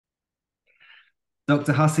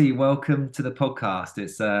Dr. Hussey, welcome to the podcast.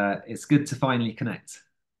 It's good to finally connect.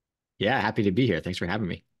 Yeah, happy to be here. Thanks for having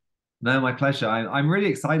me. No, my pleasure. I'm really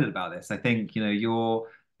excited about this. I think, your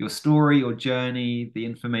story, your journey, the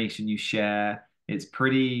information you share, it's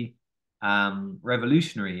pretty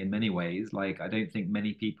revolutionary in many ways. Like I don't think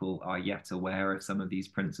many people are yet aware of some of these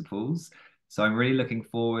principles. So I'm really looking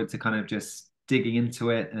forward to kind of just digging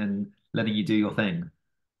into it and letting you do your thing.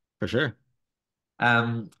 For sure.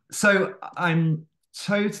 So I'm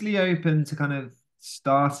totally open to kind of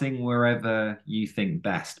starting wherever you think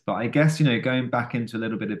best. But I guess, going back into a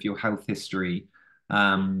little bit of your health history,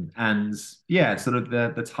 and yeah, sort of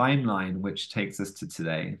the timeline which takes us to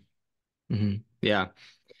today. Yeah.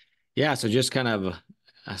 Yeah, so just kind of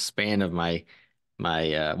a span of my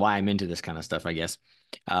why I'm into this kind of stuff, I guess.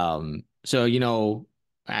 So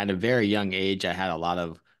at a very young age, I had a lot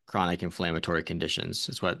of chronic inflammatory conditions.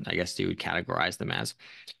 That's what I guess you would categorize them as.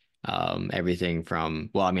 Everything from,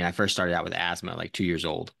 well, I mean, I first started out with asthma like 2 years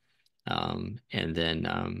old. And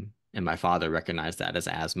my father recognized that as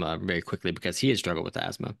asthma very quickly because he had struggled with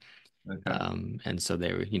asthma. Okay. And so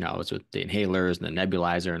they were, I was with the inhalers and the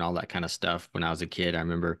nebulizer and all that kind of stuff when I was a kid, I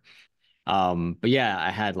remember. But yeah, I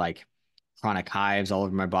had like chronic hives all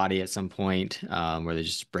over my body at some point, where they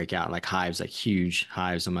just break out like hives, like huge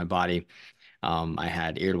hives on my body. I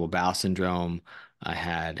had irritable bowel syndrome. I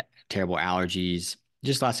had terrible allergies,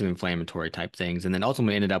 just lots of inflammatory type things. And then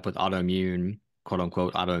ultimately ended up with autoimmune, quote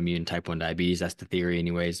unquote, autoimmune type 1 diabetes. That's the theory,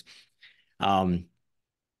 anyways. Um,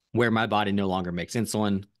 where my body no longer makes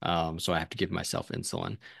insulin. So I have to give myself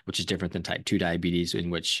insulin, which is different than type 2 diabetes, in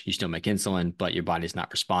which you still make insulin, but your body's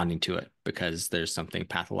not responding to it because there's something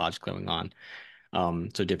pathological going on.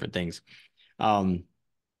 So different things. Um,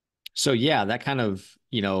 so yeah, that kind of,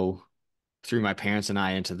 threw my parents and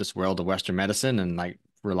I into this world of Western medicine and like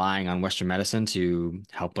relying on Western medicine to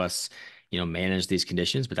help us, manage these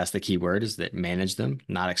conditions. But that's the key word, is that manage them,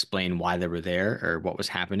 not explain why they were there or what was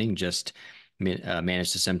happening, just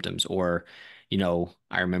manage the symptoms. Or,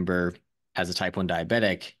 I remember as a type 1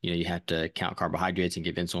 diabetic, you had to count carbohydrates and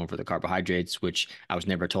give insulin for the carbohydrates, which I was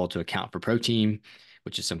never told to account for protein,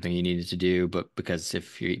 which is something you needed to do. But because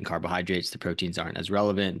if you're eating carbohydrates, the proteins aren't as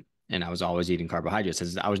relevant, and I was always eating carbohydrates.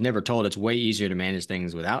 As I was never told it's way easier to manage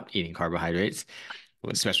things without eating carbohydrates,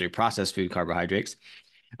 especially processed food carbohydrates.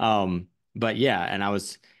 But yeah, and I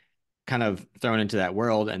was kind of thrown into that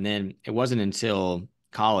world. And then it wasn't until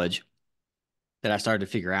college that I started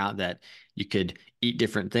to figure out that you could eat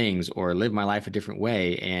different things or live my life a different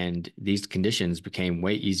way. And these conditions became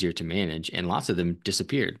way easier to manage. And lots of them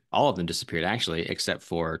disappeared. All of them disappeared, actually, except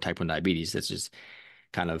for type 1 diabetes. That's just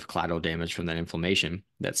kind of collateral damage from that inflammation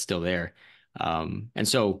that's still there. And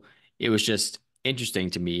so it was just interesting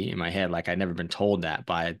to me in my head, like I'd never been told that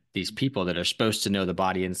by these people that are supposed to know the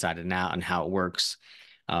body inside and out and how it works,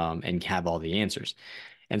 and have all the answers.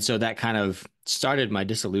 And so that kind of started my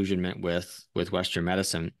disillusionment with Western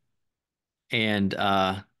medicine. And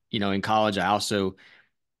in college, I also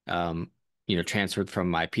transferred from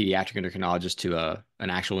my pediatric endocrinologist to a an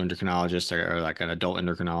actual endocrinologist, or like an adult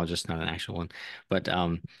endocrinologist, not an actual one. But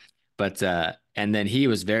and then he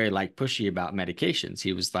was very like pushy about medications.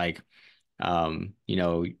 He was like, um, you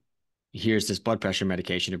know, here's this blood pressure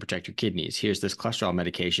medication to protect your kidneys. Here's this cholesterol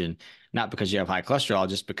medication, not because you have high cholesterol,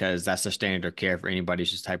 just because that's the standard of care for anybody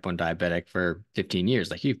who's type 1 diabetic for 15 years,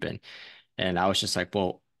 like you've been. And I was just like,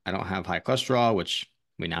 well, I don't have high cholesterol, which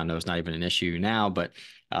we now know is not even an issue now, but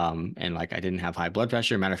and like I didn't have high blood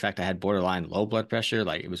pressure. Matter of fact, I had borderline low blood pressure,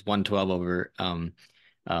 like it was 112 over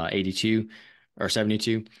 82 or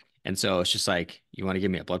 72. And so it's just like, you want to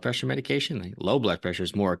give me a blood pressure medication? Like low blood pressure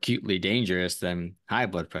is more acutely dangerous than high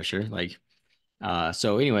blood pressure.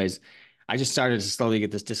 So anyways, I just started to slowly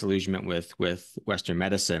get this disillusionment with Western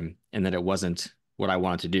medicine, and that it wasn't what I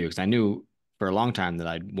wanted to do, because I knew for a long time that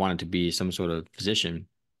I wanted to be some sort of physician.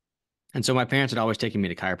 And so my parents had always taken me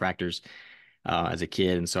to chiropractors as a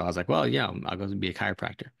kid, and so I was like, well, yeah, I'll go be a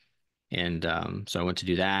chiropractor. And so I went to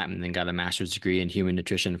do that, and then got a master's degree in human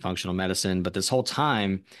nutrition and functional medicine. But this whole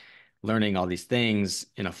time, learning all these things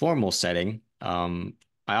in a formal setting, I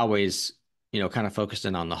always, kind of focused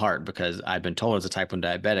in on the heart, because I've been told as a type 1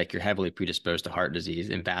 diabetic, you're heavily predisposed to heart disease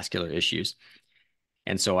and vascular issues.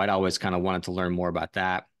 And so I'd always kind of wanted to learn more about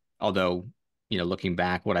that. Although, looking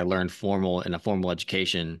back, what I learned formal in a formal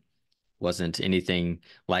education wasn't anything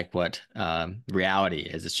like what reality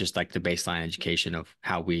is. It's just like the baseline education of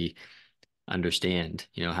how we understand,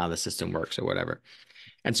 how the system works or whatever.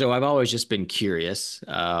 And so I've always just been curious,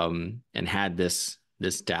 and had this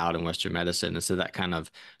doubt in Western medicine. And so that kind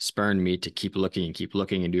of spurned me to keep looking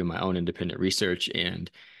and do my own independent research.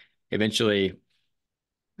 And eventually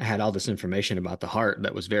I had all this information about the heart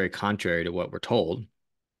that was very contrary to what we're told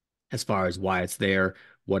as far as why it's there,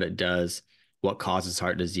 what it does, what causes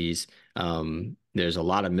heart disease. There's a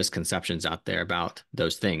lot of misconceptions out there about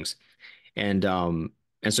those things. And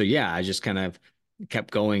so yeah, I just kind of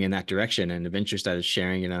kept going in that direction and eventually started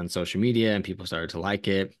sharing it on social media and people started to like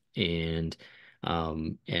it and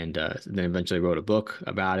then eventually wrote a book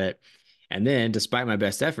about it. And then despite my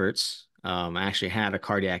best efforts, I actually had a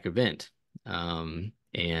cardiac event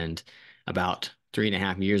and about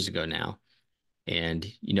 3.5 years ago now. And,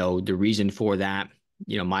 the reason for that,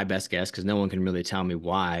 my best guess, because no one can really tell me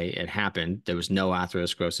why it happened. There was no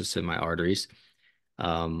atherosclerosis in my arteries.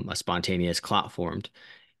 A spontaneous clot formed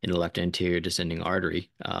in the left anterior descending artery,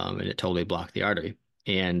 and it totally blocked the artery.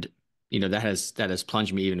 And, that has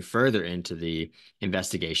plunged me even further into the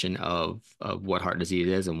investigation of what heart disease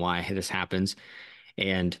is and why this happens.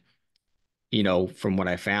 And, from what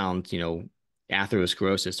I found,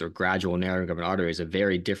 atherosclerosis or gradual narrowing of an artery is a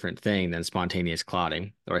very different thing than spontaneous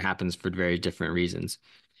clotting, or it happens for very different reasons.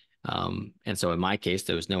 And so in my case,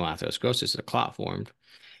 there was no atherosclerosis, a clot formed.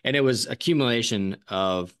 And it was accumulation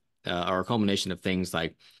of, or a culmination of things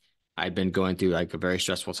like I'd been going through like a very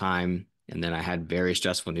stressful time. And then I had very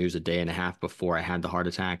stressful news a day and a half before I had the heart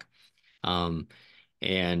attack. Um,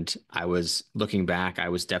 and I was looking back, I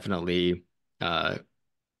was definitely uh,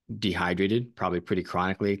 dehydrated, probably pretty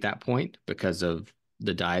chronically at that point because of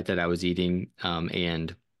the diet that I was eating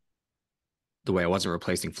and the way I wasn't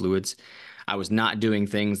replacing fluids. I was not doing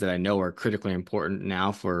things that I know are critically important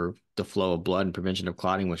now for the flow of blood and prevention of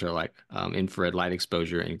clotting, which are like infrared light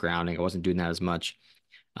exposure and grounding. I wasn't doing that as much.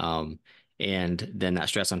 Um, and then that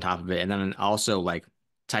stress on top of it. And then also like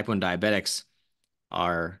type 1 diabetics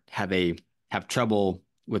are have trouble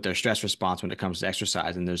with their stress response when it comes to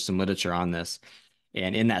exercise. And there's some literature on this.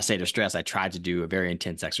 And in that state of stress, I tried to do a very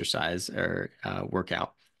intense exercise or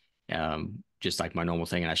workout, just like my normal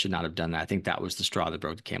thing. And I should not have done that. I think that was the straw that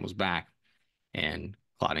broke the camel's back, and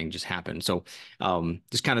clotting just happened. So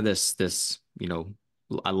just kind of this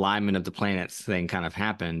alignment of the planets thing kind of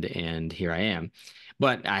happened, and here I am.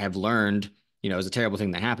 But I have learned, it was a terrible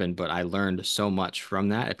thing that happened, but I learned so much from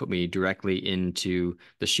that. It put me directly into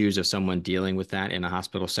the shoes of someone dealing with that in a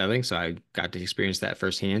hospital setting. So I got to experience that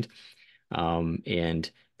firsthand and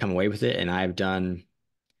come away with it. And I've done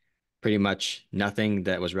pretty much nothing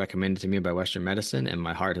that was recommended to me by Western medicine, and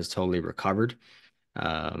my heart has totally recovered,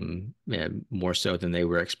 yeah, more so than they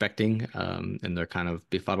were expecting. And they're kind of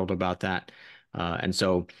befuddled about that. And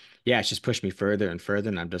so, yeah, it's just pushed me further and further,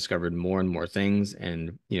 and I've discovered more and more things.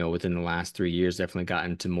 And, within the last 3 years, definitely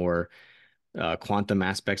gotten to more quantum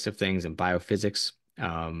aspects of things and biophysics,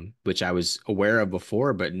 which I was aware of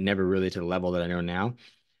before, but never really to the level that I know now.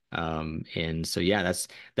 And so yeah, that's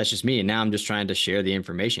just me. And now I'm just trying to share the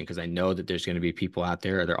information because I know that there's going to be people out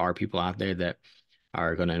there, or there are people out there that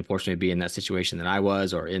are going to unfortunately be in that situation that I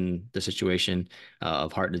was, or in the situation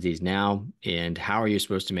of heart disease now. And how are you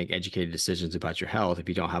supposed to make educated decisions about your health if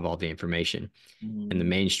you don't have all the information? And the Mm.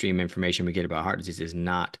 mainstream information we get about heart disease is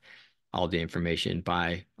not all the information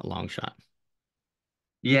by a long shot.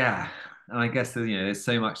 Yeah, and I guess there's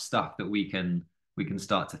so much stuff that we can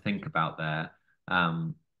start to think about there.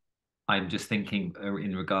 Um, I'm just thinking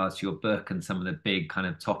in regards to your book and some of the big kind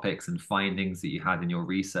of topics and findings that you had in your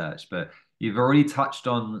research, but you've already touched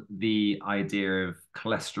on the idea of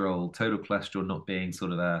cholesterol, total cholesterol not being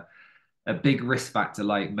sort of a big risk factor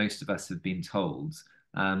like most of us have been told.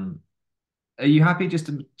 Um, are you happy just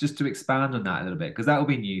to expand on that a little bit? Because that will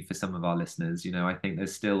be new for some of our listeners. I think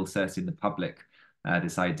there's still certainly in the public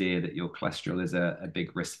this idea that your cholesterol is a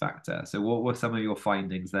big risk factor. So what were some of your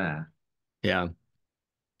findings there? Yeah.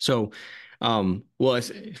 So, well,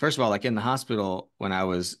 first of all, like in the hospital when I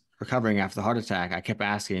was recovering after the heart attack, I kept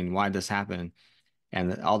asking why this happened.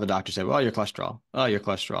 And all the doctors said, "Well, your cholesterol. Oh, your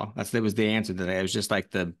cholesterol." That was the answer today. It was just like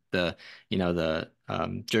the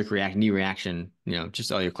jerk react knee reaction, just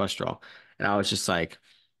your cholesterol. And I was just like,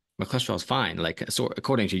 my cholesterol is fine. Like, so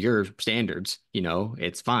according to your standards,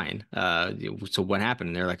 it's fine. So what happened?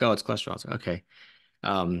 And they're like, "Oh, it's cholesterol." I was like, okay.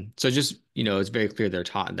 So just, it's very clear they're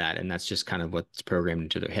taught that, and that's just kind of what's programmed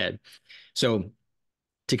into their head. So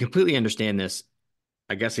to completely understand this,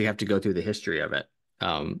 I guess you have to go through the history of it.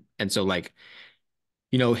 And so like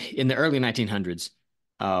in the early 1900s,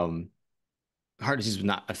 um, heart disease was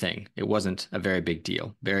not a thing. It wasn't a very big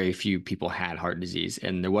deal. Very few people had heart disease,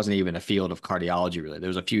 and there wasn't even a field of cardiology really. There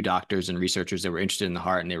was a few doctors and researchers that were interested in the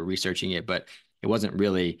heart and they were researching it, but it wasn't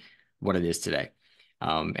really what it is today.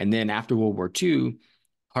 And then after World War II,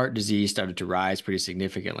 heart disease started to rise pretty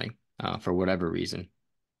significantly for whatever reason.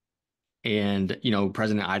 And,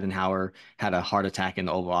 President Eisenhower had a heart attack in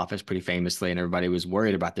the Oval Office pretty famously, and everybody was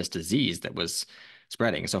worried about this disease that was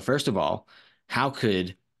spreading. So, first of all, how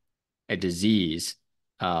could a disease,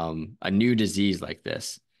 a new disease like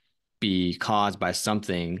this, be caused by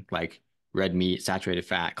something like red meat, saturated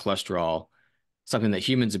fat, cholesterol, something that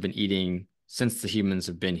humans have been eating since the humans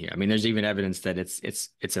have been here? I mean, there's even evidence that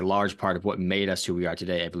it's a large part of what made us who we are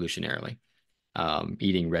today evolutionarily,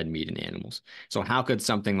 eating red meat in animals. So how could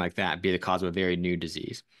something like that be the cause of a very new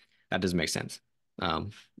disease? That doesn't make sense,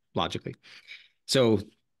 um, logically. So,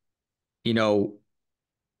 you know,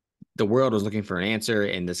 the world was looking for an answer,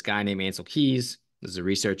 and this guy named Ansel Keys, this is a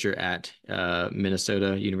researcher at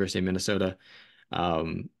Minnesota, University of Minnesota.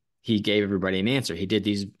 Um, he gave everybody an answer. He did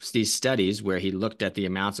these studies where he looked at the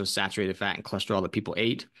amounts of saturated fat and cholesterol that people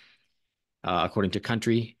ate, according to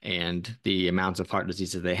country, and the amounts of heart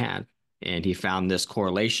disease that they had. And he found this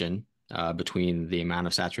correlation between the amount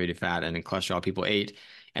of saturated fat and cholesterol people ate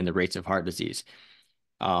and the rates of heart disease.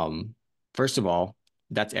 Um, First of all,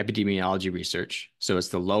 that's epidemiology research. So it's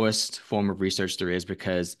the lowest form of research there is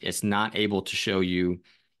because it's not able to show you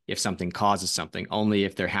if something causes something, only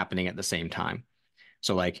if they're happening at the same time.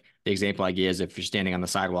 So like the example I give is if you're standing on the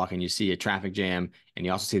sidewalk and you see a traffic jam and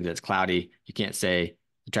you also see that it's cloudy, you can't say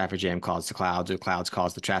the traffic jam caused the clouds or clouds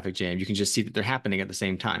caused the traffic jam. You can just see that they're happening at the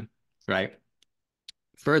same time, right?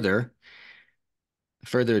 Further,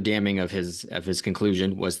 further damning of his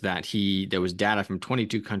conclusion was that there was data from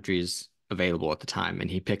 22 countries available at the time, and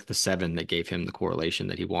he picked the 7 that gave him the correlation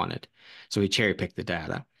that he wanted. So he cherry picked the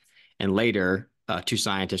data. And later, 2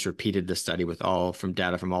 scientists repeated the study with all from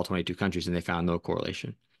data from all 22 countries, and they found no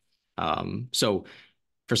correlation. So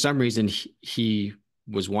for some reason, he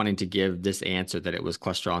was wanting to give this answer that it was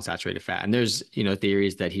cholesterol and saturated fat. And there's,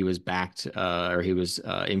 theories that he was backed or he was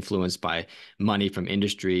influenced by money from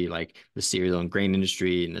industry, like the cereal and grain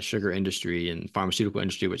industry and the sugar industry and pharmaceutical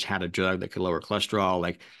industry, which had a drug that could lower cholesterol.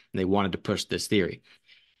 Like, and they wanted to push this theory.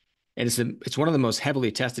 And it's one of the most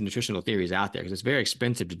heavily tested nutritional theories out there because it's very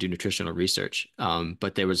expensive to do nutritional research.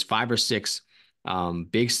 But there was 5 or 6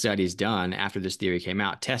 big studies done after this theory came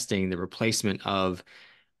out, testing the replacement of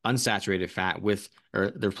unsaturated fat with, or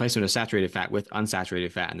the replacement of saturated fat with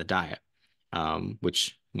unsaturated fat in the diet,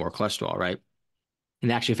 which more cholesterol, right? And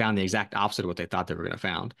they actually found the exact opposite of what they thought they were going to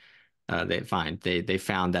find. They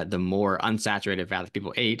found that the more unsaturated fat that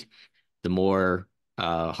people ate, the more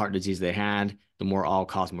heart disease they had, the more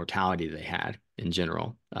all-cause mortality they had in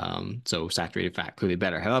general. So saturated fat clearly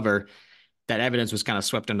better. However, that evidence was kind of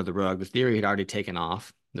swept under the rug. The theory had already taken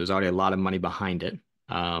off. There was already a lot of money behind it.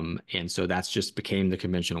 And so that's just became the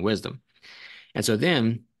conventional wisdom. And so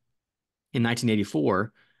then in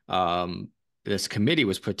 1984, this committee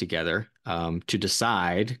was put together to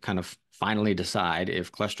decide, kind of finally decide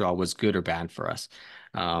if cholesterol was good or bad for us.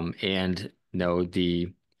 And the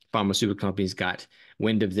pharmaceutical companies got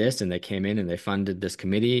wind of this and they came in and they funded this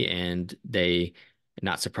committee and they,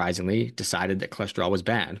 not surprisingly, decided that cholesterol was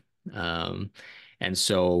bad. And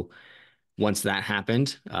so once that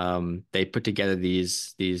happened, they put together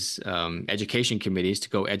these education committees to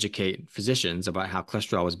go educate physicians about how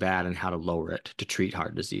cholesterol was bad and how to lower it to treat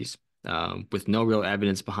heart disease, with no real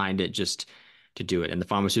evidence behind it, just to do it. And the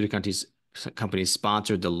pharmaceutical companies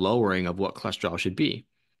sponsored the lowering of what cholesterol should be.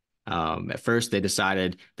 At first, they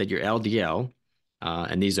decided that your LDL,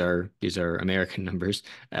 and these are American numbers,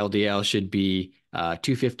 LDL should be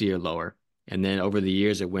 250 or lower. And then over the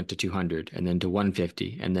years, it went to 200 and then to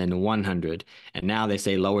 150 and then to 100. And now they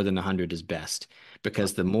say lower than 100 is best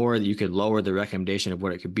because the more that you could lower the recommendation of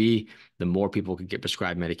what it could be, the more people could get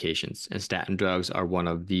prescribed medications. And statin drugs are one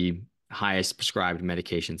of the highest prescribed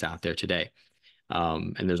medications out there today.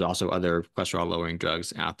 And there's also other cholesterol lowering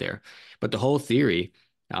drugs out there. But the whole theory,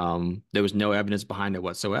 there was no evidence behind it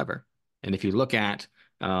whatsoever. And if you look at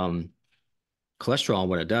cholesterol and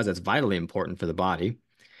what it does, it's vitally important for the body.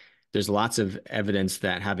 There's lots of evidence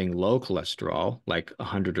that having low cholesterol, like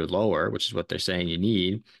 100 or lower, which is what they're saying you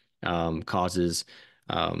need, causes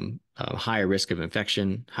a higher risk of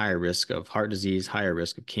infection, higher risk of heart disease, higher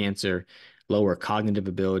risk of cancer, lower cognitive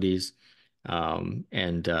abilities, and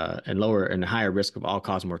lower and higher risk of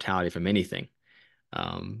all-cause mortality from anything.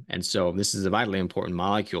 And so this is a vitally important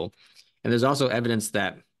molecule. And there's also evidence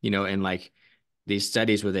that, in like these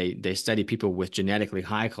studies where they study people with genetically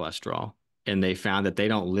high cholesterol, and they found that they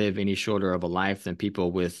don't live any shorter of a life than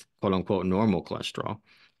people with quote unquote normal cholesterol.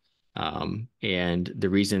 And the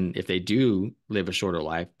reason, if they do live a shorter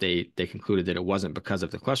life, they concluded that it wasn't because of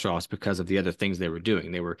the cholesterol, it's because of the other things they were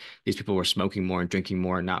doing. These people were smoking more and drinking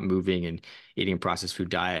more and not moving and eating a processed food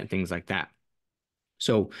diet and things like that.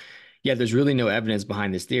 So yeah, there's really no evidence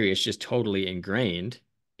behind this theory. It's just totally ingrained.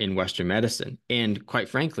 in Western medicine. And quite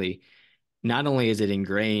frankly, not only is it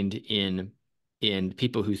ingrained in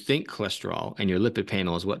people who think cholesterol and your lipid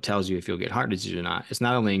panel is what tells you if you'll get heart disease or not. It's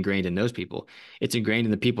not only ingrained in those people, it's ingrained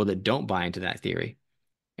in the people that don't buy into that theory.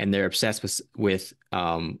 And they're obsessed with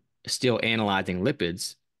still analyzing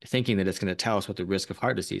lipids, thinking that it's going to tell us what the risk of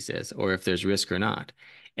heart disease is or if there's risk or not.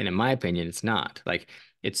 And in my opinion, it's not. Like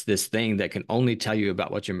it's this thing that can only tell you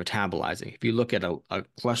about what you're metabolizing. If you look at a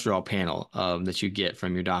cholesterol panel that you get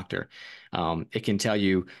from your doctor, it can tell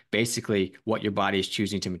you basically what your body is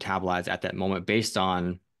choosing to metabolize at that moment based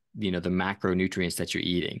on the macronutrients that you're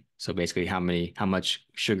eating. So basically how much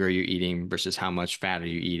sugar you're eating versus how much fat are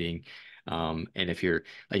you eating. And if you're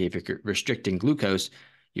restricting glucose,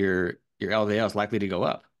 your LDL is likely to go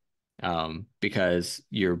up because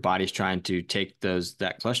your body's trying to take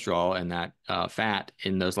that cholesterol and that fat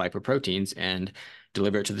in those lipoproteins and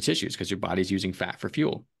deliver it to the tissues because your body's using fat for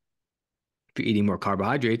fuel. If you're eating more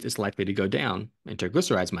carbohydrates, it's likely to go down, and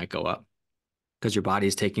triglycerides might go up because your body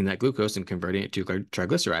is taking that glucose and converting it to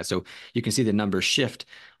triglycerides. So you can see the numbers shift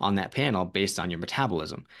on that panel based on your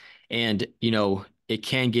metabolism. And, it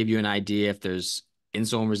can give you an idea if there's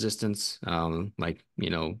insulin resistance,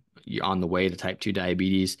 you're on the way to type 2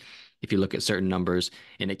 diabetes if you look at certain numbers.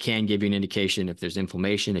 And it can give you an indication if there's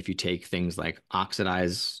inflammation, if you take things like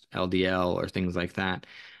oxidized LDL or things like that.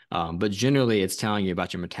 But generally, it's telling you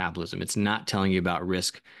about your metabolism. It's not telling you about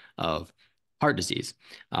risk of heart disease.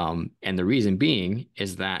 And the reason being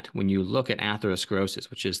is that when you look at atherosclerosis,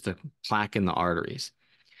 which is the plaque in the arteries,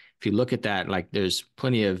 if you look at that, like there's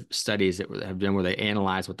plenty of studies that have been where they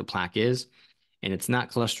analyze what the plaque is, and it's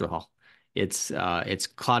not cholesterol. It's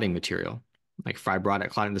clotting material, like fibrotic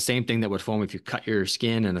clotting, the same thing that would form if you cut your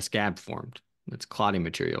skin and a scab formed. It's clotting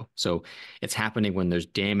material. So it's happening when there's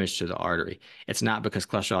damage to the artery. It's not because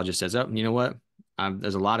cholesterol just says, oh, you know what?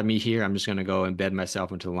 There's a lot of me here. I'm just going to go embed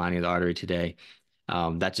myself into the lining of the artery today.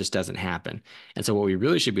 That just doesn't happen. And so what we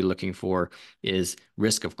really should be looking for is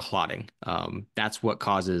risk of clotting. That's what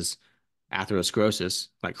causes atherosclerosis,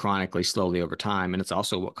 like chronically, slowly over time. And it's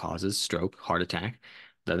also what causes stroke, heart attack.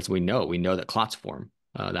 That's we know. We know that clots form.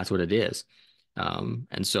 That's what it is.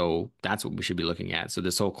 And so that's what we should be looking at. So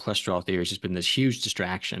this whole cholesterol theory has just been this huge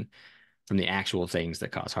distraction from the actual things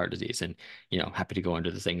that cause heart disease. And, happy to go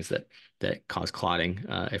into the things that cause clotting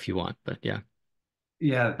if you want. But yeah.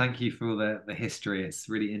 Yeah, thank you for all the history. It's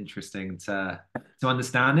really interesting to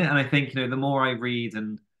understand it. And I think, the more I read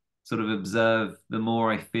and sort of observe, the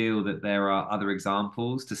more I feel that there are other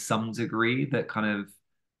examples to some degree that kind of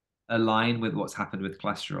align with what's happened with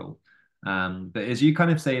cholesterol. But as you kind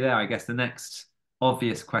of say there, I guess the next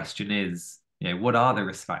obvious question is, what are the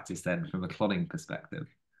risk factors then from a clotting perspective?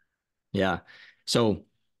 Yeah. So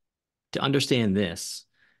to understand this,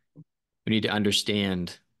 we need to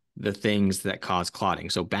understand the things that cause clotting.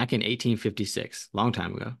 So back in 1856, long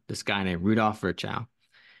time ago, this guy named Rudolf Virchow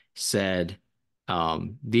said,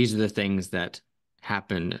 these are the things that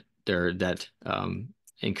happen there that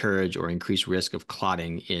encourage or increase risk of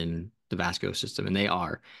clotting in the vascular system. And they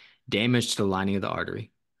are damage to the lining of the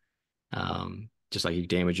artery, just like you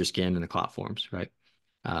damage your skin and the clot forms, right?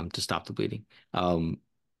 To stop the bleeding.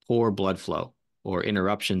 Poor blood flow or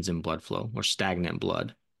interruptions in blood flow or stagnant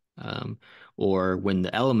blood, um, or when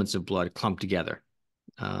the elements of blood clump together,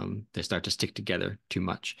 they start to stick together too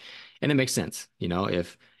much. And it makes sense,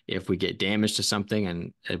 if we get damage to something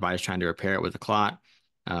and everybody's trying to repair it with a clot,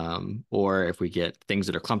 or if we get things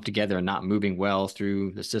that are clumped together and not moving well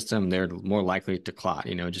through the system, they're more likely to clot,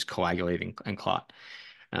 just coagulating and clot.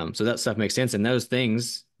 So that stuff makes sense. And those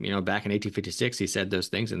things, back in 1856, he said those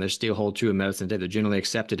things, and they still hold true in medicine today. They're generally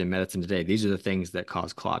accepted in medicine today. These are the things that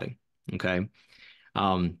cause clotting. Okay.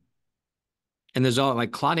 Um, and there's all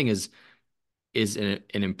like clotting is an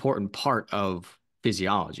important part of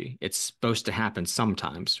physiology. It's supposed to happen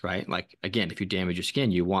sometimes, right? Like again, if you damage your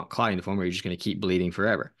skin, you want clotting to form where you're just going to keep bleeding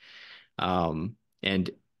forever. Um, and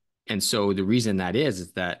and so the reason that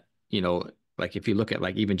is that, like if you look at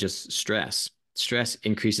like even just stress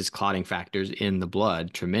increases clotting factors in the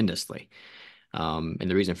blood tremendously. And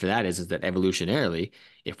the reason for that is that evolutionarily,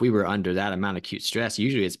 if we were under that amount of acute stress,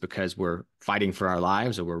 usually it's because we're fighting for our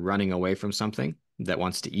lives or we're running away from something that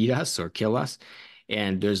wants to eat us or kill us.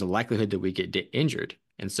 And there's a likelihood that we get injured.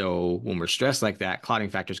 And so when we're stressed like that, clotting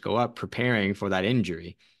factors go up, preparing for that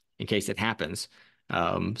injury in case it happens,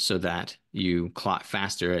 so that you clot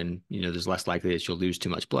faster and, there's less likely that you'll lose too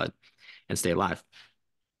much blood and stay alive.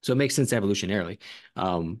 So it makes sense evolutionarily.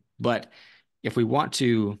 But if we want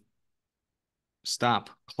to stop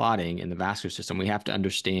clotting in the vascular system, we have to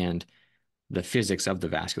understand the physics of the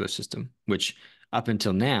vascular system, which up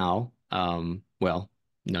until now, well,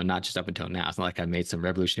 not just up until now. It's not like I made some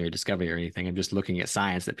revolutionary discovery or anything. I'm just looking at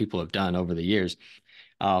science that people have done over the years.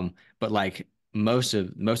 But like most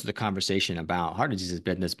of the conversation about heart disease has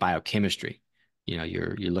been this biochemistry.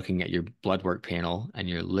 You're looking at your blood work panel and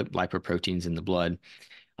your lipoproteins in the blood,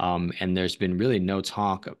 and there's been really no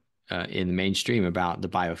talk in the mainstream about the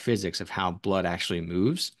biophysics of how blood actually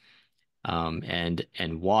moves, and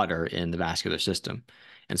water in the vascular system.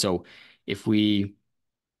 And so, if we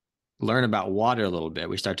learn about water a little bit,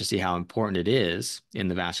 we start to see how important it is in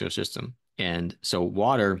the vascular system. And so,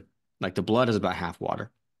 water, like the blood, is about half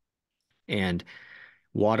water, and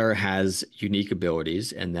water has unique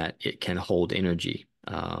abilities in that it can hold energy,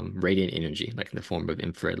 radiant energy, like in the form of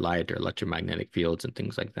infrared light or electromagnetic fields and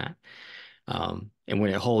things like that. And when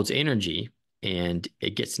it holds energy and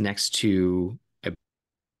it gets next to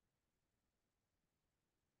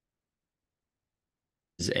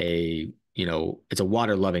it's a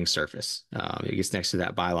water loving surface. It gets next to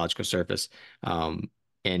that biological surface.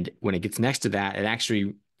 And when it gets next to that, it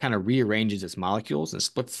actually kind of rearranges its molecules and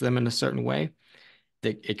splits them in a certain way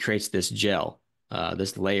that it creates this gel,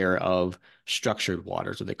 this layer of structured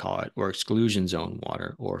water, is what they call it, or exclusion zone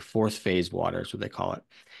water, or fourth phase water, is what they call it.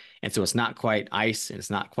 And so it's not quite ice and it's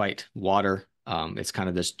not quite water. It's kind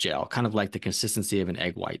of this gel, kind of like the consistency of an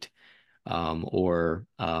egg white, or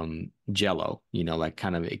Jello. Like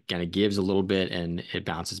it kind of gives a little bit and it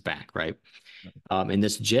bounces back, right? And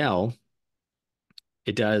this gel,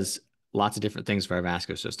 it does lots of different things for our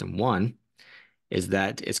vascular system. One is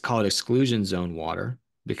that it's called exclusion zone water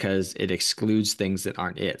because it excludes things that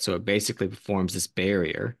aren't it. So it basically forms this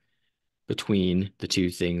barrier between the two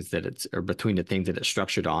things that or between the things that it's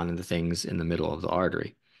structured on and the things in the middle of the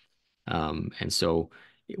artery. And so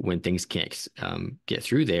when things can't get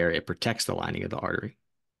through there, it protects the lining of the artery.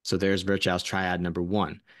 So there's Virchow's triad number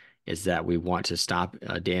one, is that we want to stop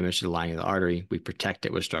damage to the lining of the artery. We protect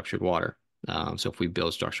it with structured water. So if we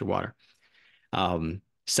build structured water.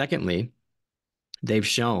 Secondly, they've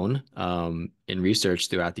shown in research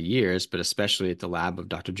throughout the years, but especially at the lab of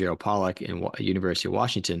Dr. Gerald Pollack in University of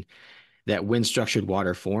Washington, that when structured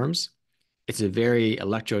water forms, it's a very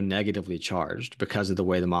electronegatively charged because of the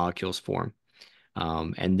way the molecules form.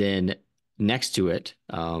 And then next to it,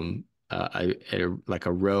 like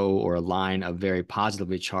a row or a line of very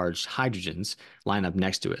positively charged hydrogens line up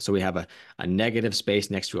next to it. So we have a negative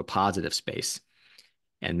space next to a positive space,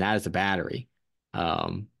 and that is the battery.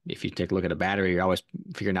 If you take a look at a battery, you're always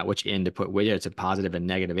figuring out which end to put with it. It's a positive and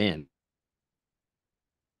negative end.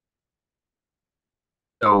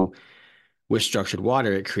 So with structured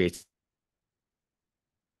water, it creates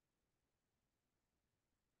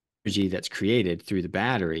energy that's created through the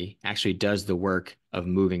battery actually does the work of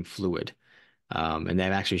moving fluid. And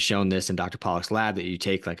they've actually shown this in Dr. Pollack's lab that you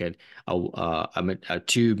take like a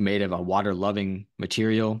tube made of a water-loving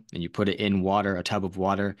material and you put it in water, a tub of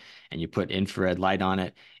water, and you put infrared light on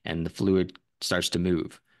it, and the fluid starts to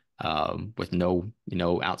move with no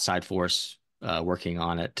outside force working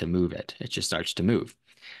on it to move it. It just starts to move.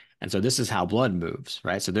 And so this is how blood moves,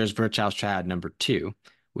 right? So there's Virchow's triad number two,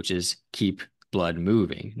 which is keep blood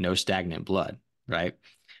moving, no stagnant blood, right?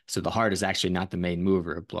 So the heart is actually not the main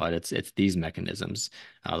mover of blood. It's these mechanisms.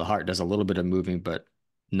 The heart does a little bit of moving, but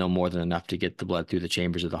no more than enough to get the blood through the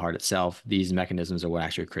chambers of the heart itself. These mechanisms are what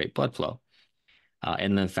actually create blood flow,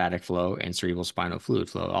 and lymphatic flow and cerebral spinal fluid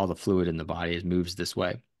flow. All the fluid in the body moves this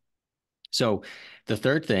way. So the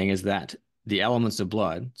third thing is that the elements of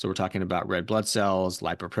blood, so we're talking about red blood cells,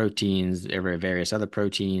 lipoproteins, various other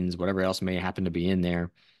proteins, whatever else may happen to be in there,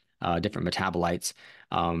 different metabolites,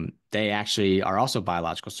 they actually are also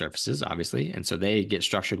biological surfaces, obviously, and so they get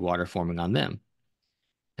structured water forming on them.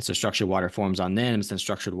 And so structured water forms on them. Since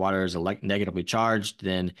structured water is negatively charged,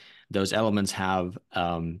 then those elements have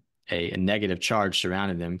a negative charge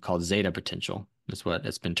surrounding them called zeta potential. That's what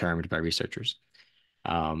it's been termed by researchers.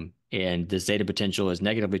 And the zeta potential is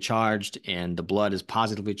negatively charged, and the blood is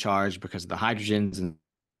positively charged because of the hydrogens and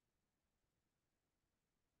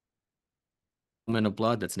element of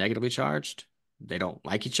blood that's negatively charged. They don't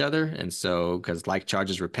like each other, and so because like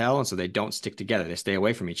charges repel, and so they don't stick together. They stay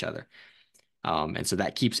away from each other. And so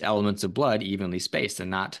that keeps elements of blood evenly spaced and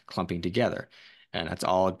not clumping together. And that's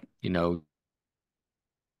all,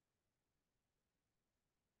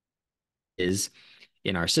 is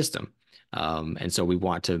in our system. And so we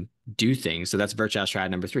want to do things. So that's Virchow's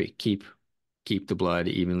triad number three, keep the blood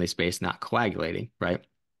evenly spaced, not coagulating, right?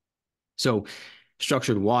 So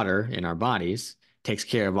structured water in our bodies takes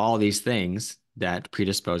care of all these things that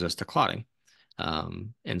predispose us to clotting.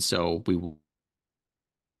 And so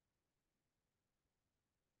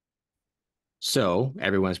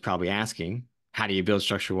everyone's probably asking, how do you build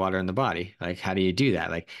structured water in the body? Like, how do you do that?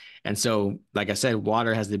 Like, and so, like I said,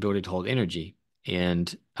 water has the ability to hold energy.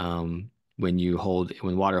 And when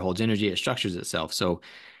water holds energy, it structures itself. So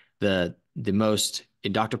the most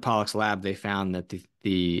in Dr. Pollack's lab, they found that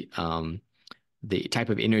the type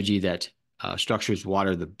of energy that structures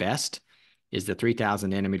water the best is the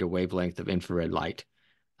 3,000 nanometer wavelength of infrared light,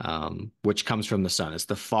 which comes from the sun. It's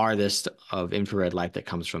the farthest of infrared light that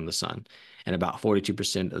comes from the sun, and about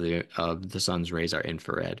 42% of the sun's rays are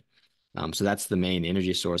infrared. So that's the main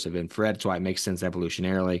energy source of infrared. That's why it makes sense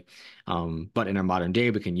evolutionarily. But in our modern day,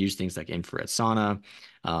 we can use things like infrared sauna.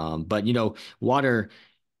 But water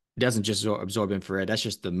doesn't just absorb infrared. That's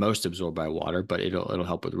just the most absorbed by water, but it'll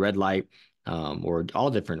help with red light, or all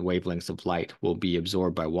different wavelengths of light will be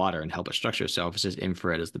absorbed by water and help it structure itself. It's just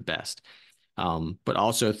infrared is the best. But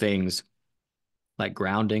also things like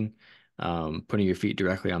grounding, putting your feet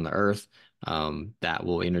directly on the earth, that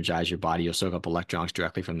will energize your body. You'll soak up electrons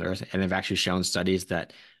directly from the earth. And they've actually shown studies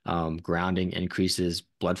that grounding increases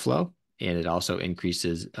blood flow, and it also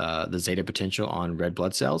increases the zeta potential on red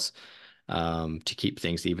blood cells, to keep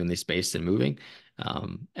things evenly spaced and moving.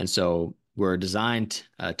 And so we're designed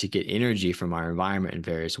to get energy from our environment in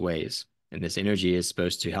various ways. And this energy is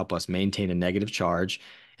supposed to help us maintain a negative charge,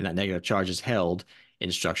 and that negative charge is held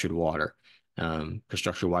in structured water. Because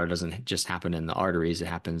structured water doesn't just happen in the arteries, it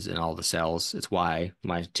happens in all the cells. It's why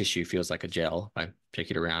my tissue feels like a gel. If I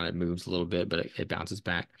shake it around, it moves a little bit, but it bounces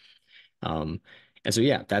back. Um, and so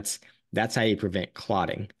yeah, that's how you prevent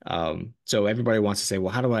clotting. So everybody wants to say,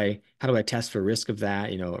 well, how do I test for risk of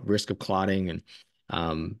that? Risk of clotting,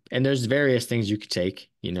 and there's various things you could take,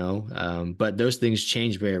 but those things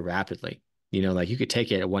change very rapidly. Like you could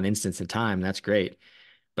take it at one instance in time, that's great,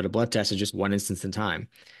 but a blood test is just one instance in time.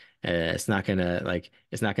 It's not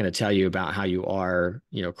gonna tell you about how you are,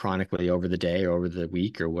 chronically over the day or over the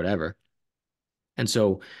week or whatever. And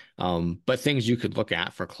so, but things you could look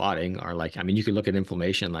at for clotting are like, I mean, you could look at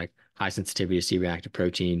inflammation, like high sensitivity to C-reactive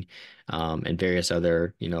protein, and various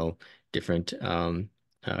other, different,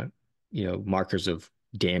 markers of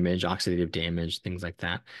damage, oxidative damage, things like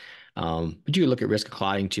that. But you could look at risk of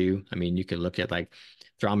clotting too. I mean, you could look at like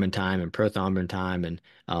thrombin time and prothrombin time, and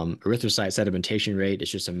erythrocyte sedimentation rate.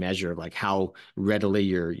 It's just a measure of like how readily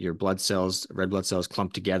your red blood cells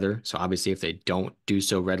clump together. So obviously, if they don't do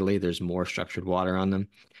so readily, there's more structured water on them.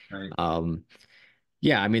 Right. Um,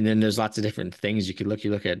 yeah, I mean, then there's lots of different things you could look.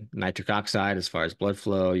 You look at nitric oxide as far as blood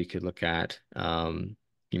flow. You could look at, I don't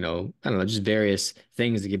know, just various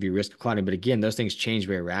things that give you risk of clotting. But again, those things change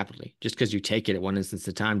very rapidly. Just because you take it at one instance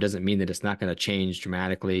at a time doesn't mean that it's not going to change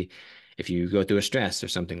dramatically if you go through a stress or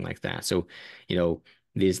something like that. So,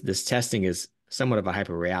 this testing is somewhat of a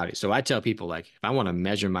hyper reality. So I tell people, like, if I want to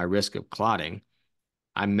measure my risk of clotting,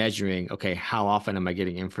 I'm measuring, okay, how often am I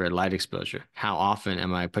getting infrared light exposure? How often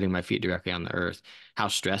am I putting my feet directly on the earth? How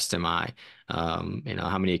stressed am I? How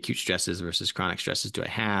many acute stresses versus chronic stresses do I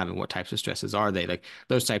have? And what types of stresses are they? Like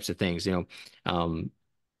those types of things,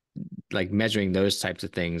 like measuring those types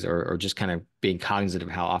of things, or just kind of being cognizant of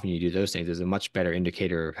how often you do those things is a much better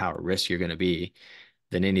indicator of how at risk you're going to be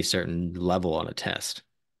than any certain level on a test.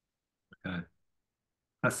 Okay.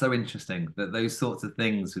 That's so interesting that those sorts of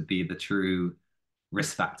things would be the true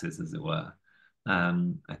risk factors, as it were.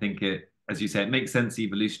 I think as you say, it makes sense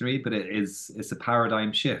evolutionary, but it's a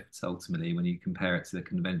paradigm shift ultimately when you compare it to the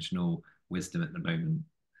conventional wisdom at the moment.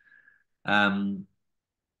 Um,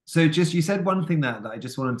 so just you said one thing that I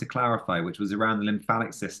just wanted to clarify, which was around the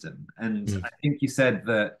lymphatic system. And Mm. I think you said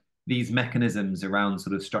that these mechanisms around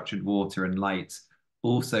sort of structured water and light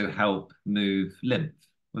also help move lymph.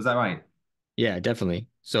 Was that right? Yeah, definitely.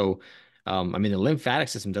 So, I mean, the lymphatic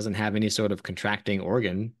system doesn't have any sort of contracting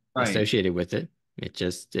organ Right. associated with it.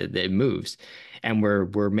 It moves, and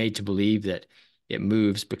we're made to believe that it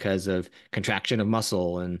moves because of contraction of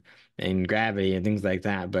muscle and gravity and things like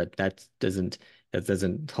that. But that doesn't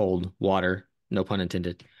hold water. No pun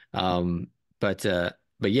intended. Um, but uh,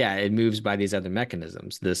 but yeah, it moves by these other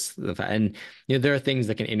mechanisms. And there are things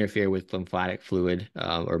that can interfere with lymphatic fluid,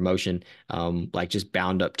 or motion, like just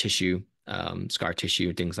bound up tissue, scar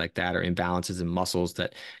tissue, things like that, or imbalances in muscles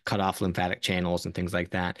that cut off lymphatic channels and things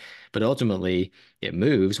like that. But ultimately, it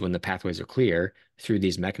moves when the pathways are clear through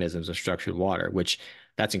these mechanisms of structured water, which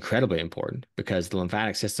that's incredibly important because the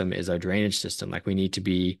lymphatic system is our drainage system. Like we need to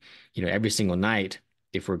be, every single night,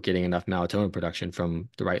 if we're getting enough melatonin production from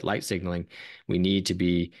the right light signaling, we need to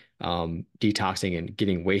be detoxing and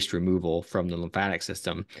getting waste removal from the lymphatic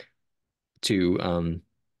system to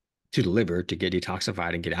to the liver to get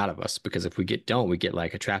detoxified and get out of us. Because if we get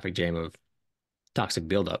like a traffic jam of toxic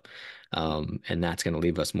buildup, and that's going to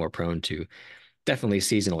leave us more prone to definitely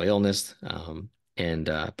seasonal illness, and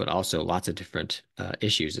but also lots of different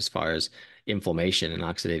issues as far as inflammation and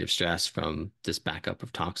oxidative stress from this backup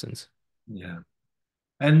of toxins. Yeah.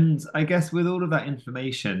 And I guess with all of that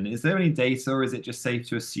information, is there any data or is it just safe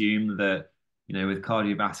to assume that, with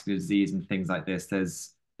cardiovascular disease and things like this,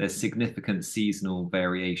 there's significant seasonal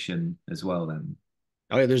variation as well then?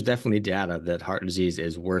 Oh yeah, there's definitely data that heart disease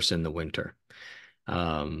is worse in the winter.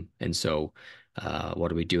 And so, what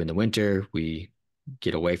do we do in the winter? We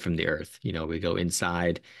get away from the earth. We go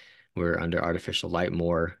inside. We're under artificial light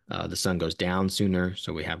more. The sun goes down sooner,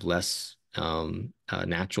 so we have less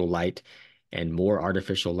natural light and more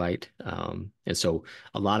artificial light. And so,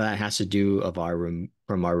 a lot of that has to do of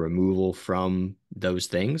from our removal from those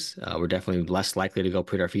things. We're definitely less likely to go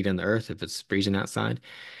put our feet on the earth if it's freezing outside.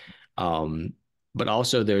 Um, but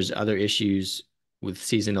also there's other issues with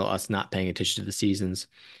seasonal, us not paying attention to the seasons.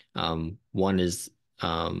 One is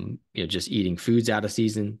just eating foods out of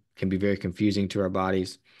season can be very confusing to our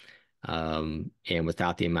bodies. And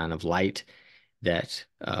without the amount of light that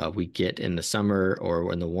we get in the summer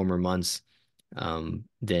or in the warmer months,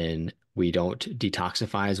 then we don't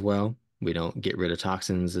detoxify as well. We don't get rid of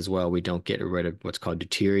toxins as well. We don't get rid of what's called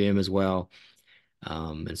deuterium as well.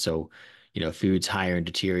 And so, foods higher in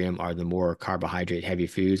deuterium are the more carbohydrate heavy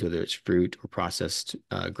foods, whether it's fruit or processed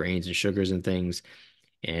grains and sugars and things.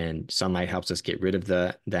 And sunlight helps us get rid of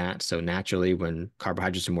that. So naturally, when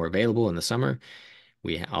carbohydrates are more available in the summer,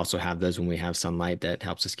 we also have those when we have sunlight that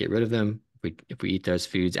helps us get rid of them. If we eat those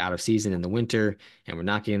foods out of season in the winter and we're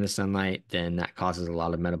not getting the sunlight, then that causes a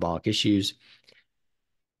lot of metabolic issues.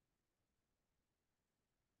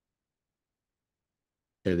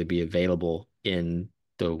 They'd be available in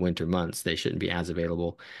the winter months. They shouldn't be as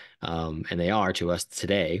available, and they are to us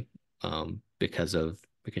today because of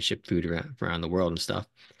we can ship food around the world and stuff.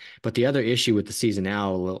 But the other issue with the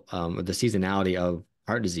seasonality of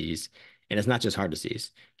heart disease, and it's not just heart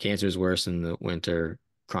disease. Cancer is worse in the winter.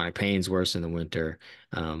 Chronic pain is worse in the winter.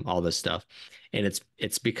 All this stuff, and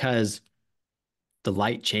it's because the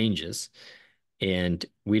light changes and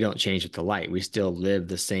we don't change with the light. We still live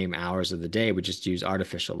the same hours of the day. We just use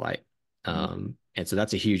artificial light. And so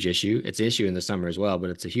that's a huge issue. It's an issue in the summer as well, but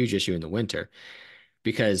it's a huge issue in the winter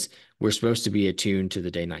because we're supposed to be attuned to the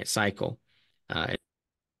day-night cycle. The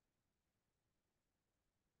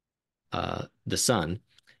sun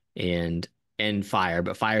and fire,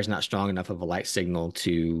 but fire is not strong enough of a light signal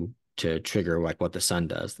to trigger like what the sun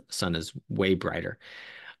does. The sun is way brighter.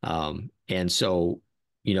 And so,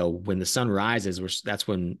 when the sun rises, that's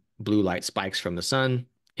when blue light spikes from the sun,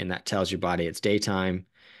 and that tells your body it's daytime.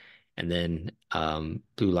 And then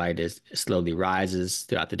blue light is slowly rises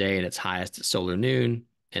throughout the day, and it's highest at solar noon,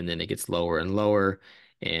 and then it gets lower and lower,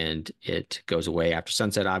 and it goes away after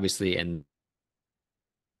sunset, obviously. And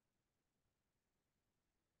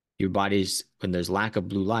when there's lack of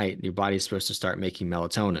blue light, your body's supposed to start making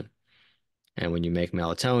melatonin. And when you make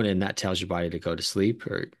melatonin, that tells your body to go to sleep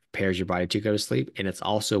or prepares your body to go to sleep. And it's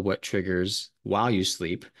also what triggers while you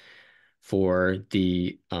sleep for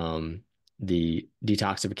the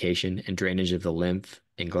detoxification and drainage of the lymph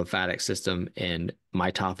and lymphatic system and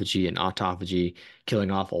mitophagy and autophagy,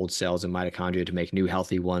 killing off old cells and mitochondria to make new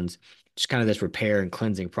healthy ones. Just kind of this repair and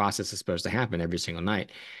cleansing process is supposed to happen every single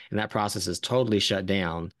night. And that process is totally shut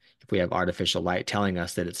down if we have artificial light telling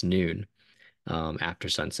us that it's noon after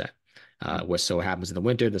sunset. What so happens in the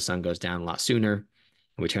winter, the sun goes down a lot sooner,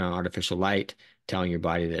 and we turn on artificial light, telling your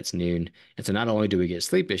body that it's noon. And so not only do we get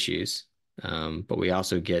sleep issues, but we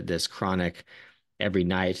also get this chronic every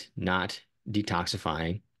night not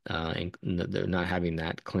detoxifying and not having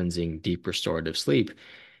that cleansing, deep restorative sleep.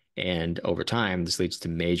 And over time, this leads to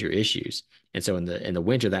major issues. And so in the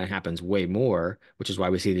winter, that happens way more, which is why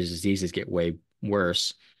we see these diseases get way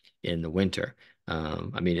worse in the winter.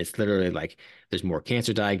 I mean, it's literally like there's more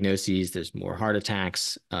cancer diagnoses, there's more heart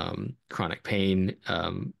attacks, chronic pain,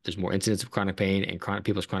 there's more incidents of chronic pain, and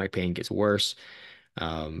people's chronic pain gets worse.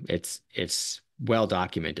 It's well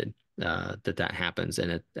documented that happens,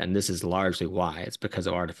 and this is largely why. It's because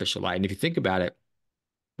of artificial light. And if you think about it,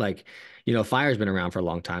 like, fire's been around for a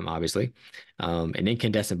long time, obviously. And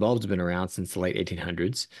incandescent bulbs have been around since the late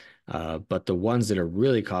 1800s. But the ones that are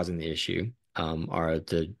really causing the issue are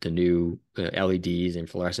the new LEDs and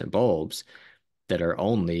fluorescent bulbs that are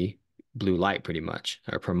only blue light, pretty much,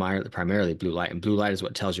 or primarily blue light. And blue light is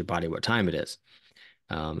what tells your body what time it is.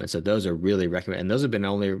 And so those are really recommended. And those have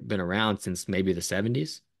only been around since maybe the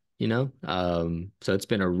 70s, So it's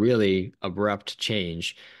been a really abrupt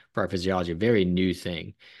change for our physiology, a very new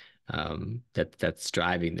thing that's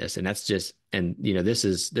driving this. And that's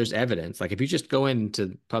there's evidence. Like if you just go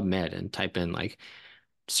into PubMed and type in like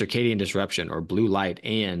circadian disruption or blue light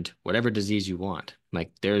and whatever disease you want.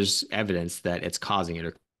 Like there's evidence that it's causing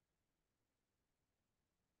it.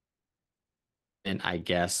 And I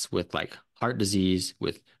guess with like heart disease,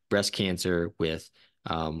 with breast cancer, with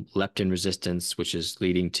leptin resistance, which is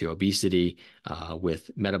leading to obesity, with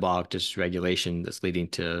metabolic dysregulation that's leading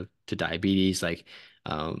to diabetes. Like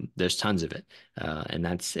there's tons of it, and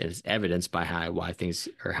that's is evidenced by how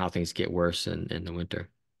things get worse in the winter.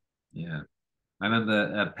 Yeah. I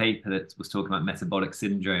remember a paper that was talking about metabolic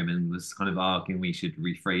syndrome and was kind of arguing we should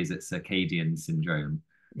rephrase it circadian syndrome,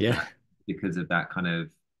 uh, Yeah. because of that kind of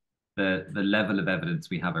the level of evidence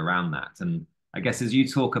we have around that. And I guess as you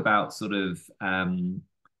talk about sort of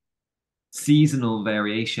seasonal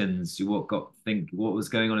variations, what was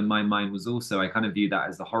going on in my mind was also I kind of view that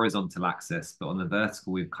as the horizontal axis, but on the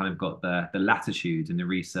vertical we've kind of got the latitude in the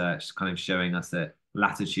research kind of showing us that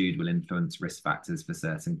latitude will influence risk factors for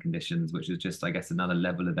certain conditions, which is just I guess another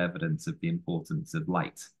level of evidence of the importance of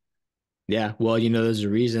light. Yeah, well, there's a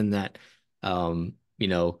reason that, you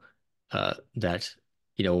know, that,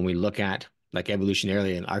 when we look at like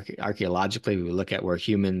evolutionarily and archaeologically, we look at where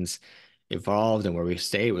humans evolved and where we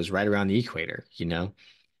stayed was right around the equator.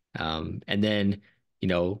 And then,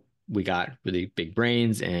 we got really big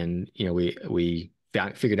brains and, we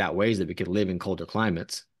figured out ways that we could live in colder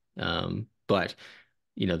climates. But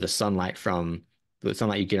the sunlight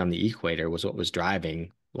you get on the equator was what was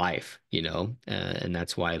driving life, and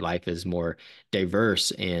that's why life is more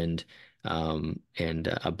diverse and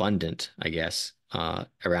abundant, I guess,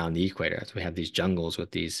 around the equator. So we have these jungles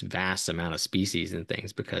with these vast amount of species and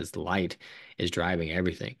things because the light is driving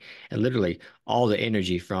everything. And literally all the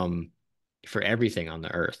energy for everything on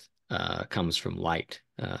the earth comes from light.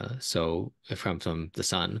 So from the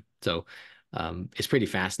sun. So it's pretty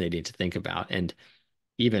fascinating to think about. And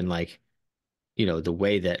even like, the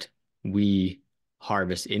way that we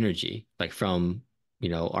harvest energy, like from,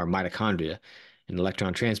 our mitochondria and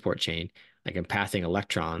electron transport chain, like in passing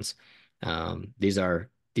electrons. These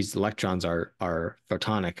electrons are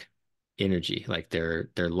photonic energy, like they're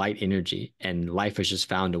light energy, and life has just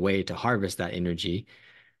found a way to harvest that energy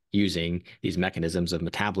using these mechanisms of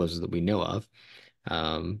metabolism that we know of,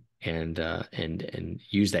 and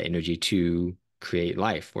use that energy to create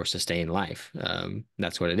life or sustain life.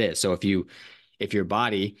 That's what it is. So if your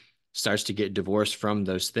body starts to get divorced from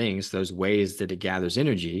those things, those ways that it gathers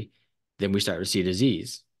energy, then we start to see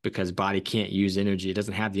disease because body can't use energy. It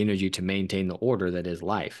doesn't have the energy to maintain the order that is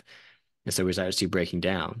life. And so we start to see breaking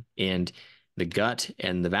down. And the gut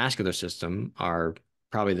and the vascular system are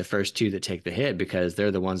probably the first two that take the hit because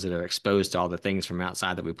they're the ones that are exposed to all the things from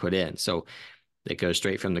outside that we put in. So it goes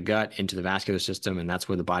straight from the gut into the vascular system, and that's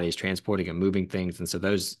where the body is transporting and moving things. And so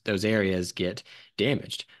those areas get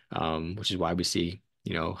damaged, which is why we see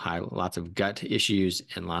lots of gut issues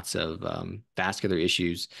and lots of vascular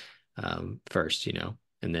issues first,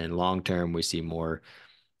 and then long term we see more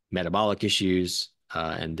metabolic issues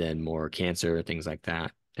and then more cancer, things like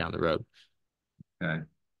that down the road. Okay,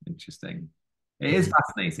 interesting. It is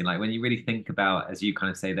fascinating. Like when you really think about, as you kind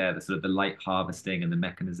of say there, the sort of the light harvesting and the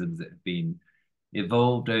mechanisms that have been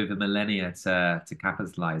evolved over millennia to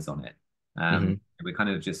capitalize on it. Hmm. We're kind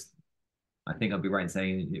of just, I think I'll be right in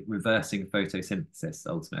saying reversing photosynthesis,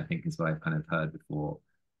 ultimately, I think is what I've kind of heard before.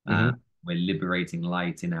 Uh, Hmm. we're liberating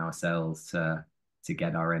light in our cells to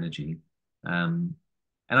get our energy. Um,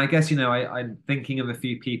 and I guess, I'm thinking of a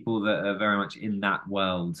few people that are very much in that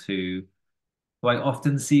world who I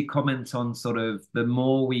often see comment on sort of the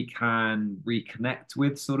more we can reconnect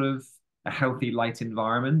with sort of a healthy light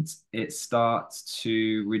environment, it starts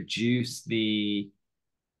to reduce for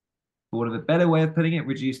want of a better way of putting it,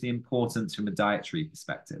 reduce the importance from a dietary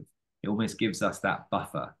perspective. It almost gives us that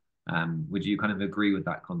buffer. Would you kind of agree with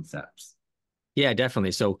that concept? Yeah,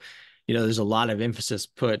 definitely. So, there's a lot of emphasis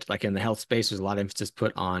put, like in the health space, there's a lot of emphasis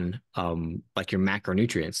put on like your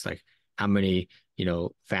macronutrients, like how many,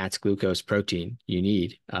 fats, glucose, protein you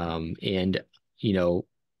need. And, you know,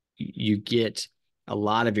 you get a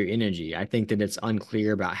lot of your energy. I think that it's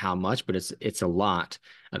unclear about how much, but it's a lot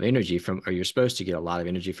of energy from, or you're supposed to get a lot of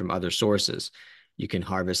energy from other sources. You can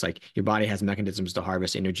harvest, like your body has mechanisms to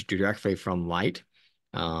harvest energy directly from light,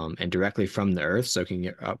 and directly from the earth, soaking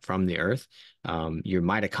it up from the earth. Your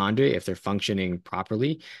mitochondria, if they're functioning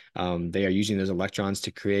properly, they are using those electrons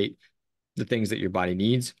to create the things that your body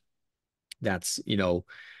needs. That's,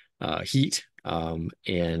 heat,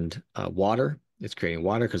 and water. It's creating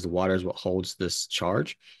water because the water is what holds this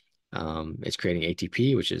charge. It's creating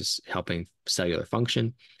ATP, which is helping cellular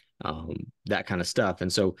function, that kind of stuff.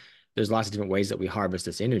 And so there's lots of different ways that we harvest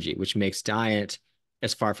this energy, which makes diet,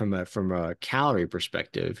 as far from a calorie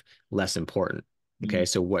perspective, less important. Mm. Okay,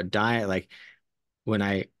 so what diet, like when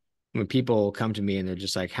I when people come to me and they're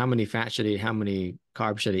just like, how many fat should I eat? How many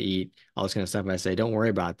carbs should I eat? All this kind of stuff. I say, don't worry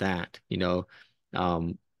about that.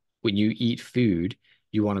 Um, when you eat food,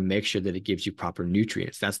 you want to make sure that it gives you proper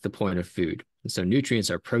nutrients. That's the point of food. And so nutrients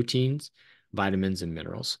are proteins, vitamins, and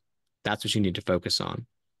minerals. That's what you need to focus on.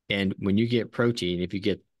 And when you get protein, if you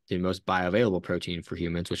get the most bioavailable protein for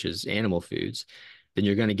humans, which is animal foods, then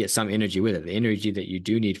you're going to get some energy with it. The energy that you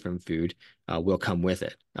do need from food will come with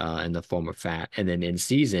it in the form of fat. And then in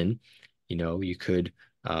season, you could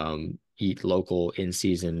eat local in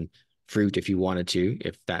season fruit if you wanted to,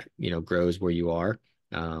 if that, grows where you are.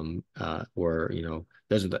 Or,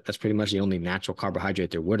 that's pretty much the only natural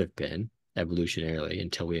carbohydrate there would have been evolutionarily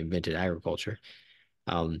until we invented agriculture.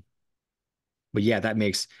 Um, but yeah, that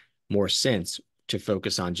makes more sense to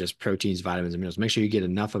focus on just proteins, vitamins, and minerals. Make sure you get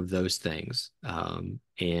enough of those things. And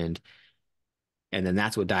then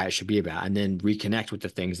that's what diet should be about. And then reconnect with the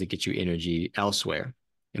things that get you energy elsewhere.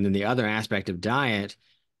 And then the other aspect of diet,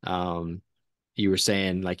 um, you were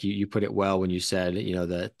saying, like you put it well when you said,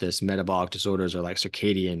 that this metabolic disorders are like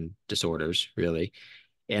circadian disorders, really.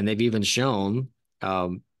 And they've even shown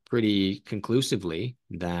pretty conclusively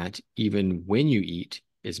that even when you eat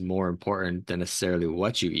is more important than necessarily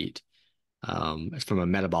what you eat from a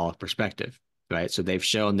metabolic perspective, right? So they've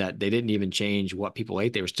shown that they didn't even change what people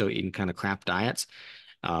ate. They were still eating kind of crap diets,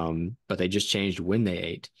 but they just changed when they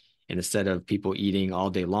ate. And instead of people eating all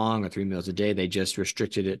day long or 3 meals a day, they just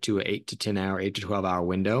restricted it to an 8 to 10 hour, 8 to 12 hour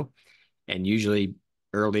window. And usually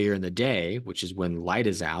earlier in the day, which is when light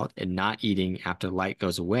is out, and not eating after light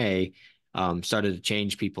goes away, started to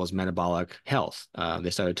change people's metabolic health. They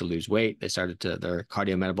started to lose weight. Their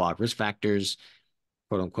cardiometabolic risk factors,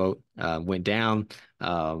 quote unquote, went down,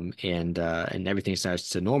 and everything starts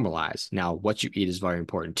to normalize. Now, what you eat is very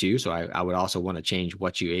important too. So I would also want to change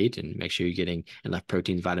what you ate and make sure you're getting enough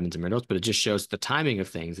proteins, vitamins, and minerals. But it just shows the timing of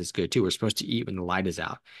things is good too. We're supposed to eat when the light is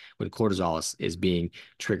out, when cortisol is being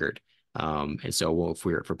triggered. And so if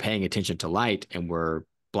we're paying attention to light and we're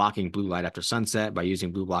blocking blue light after sunset by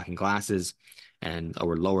using blue blocking glasses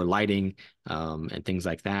or lower lighting and things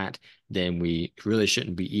like that, then we really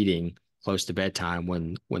shouldn't be eating close to bedtime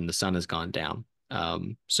when the sun has gone down.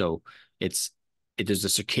 So there's a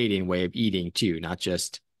circadian way of eating too, not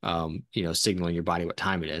just signaling your body what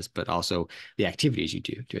time it is, but also the activities you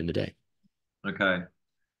do during the day. Okay.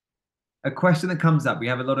 A question that comes up, we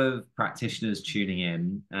have a lot of practitioners tuning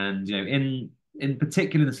in, and in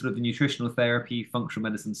particular the sort of the nutritional therapy, functional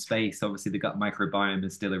medicine space, obviously the gut microbiome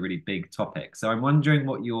is still a really big topic. So I'm wondering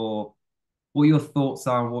what your thoughts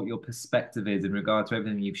are, what your perspective is in regard to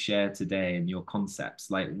everything you've shared today and your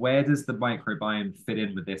concepts. Like, where does the microbiome fit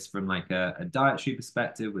in with this from like a dietary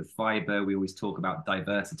perspective with fiber? We always talk about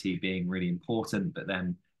diversity being really important, but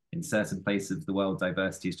then in certain places of the world,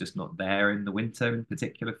 diversity is just not there in the winter in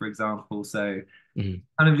particular, for example. So Mhm.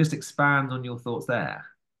 kind of just expand on your thoughts there.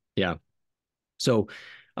 Yeah. So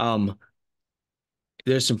um,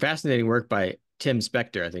 there's some fascinating work by Tim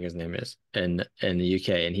Spector, I think his name is, in the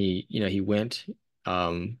UK, and he went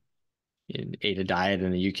um, and ate a diet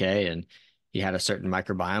in the UK, and he had a certain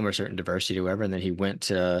microbiome or certain diversity or whatever. And then he went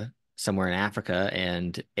to somewhere in Africa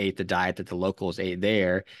and ate the diet that the locals ate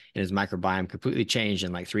there, and his microbiome completely changed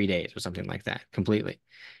in like 3 days or something like that, completely.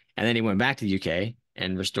 And then he went back to the UK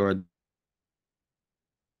and restored.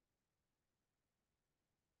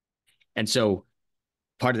 And so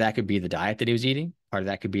part of that could be the diet that he was eating. Part of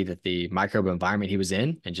that could be that the microbe environment he was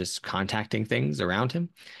in and just contacting things around him.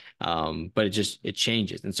 But it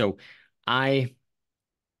changes. And so I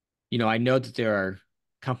I know that there are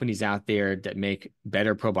companies out there that make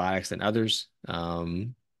better probiotics than others.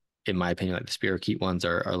 In my opinion, like the spirochete ones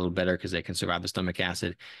are a little better because they can survive the stomach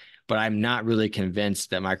acid. But I'm not really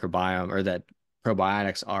convinced that microbiome or that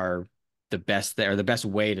probiotics are the best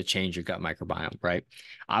way to change your gut microbiome, right?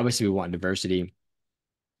 Obviously, we want diversity.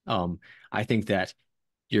 Um, I think that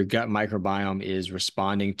your gut microbiome is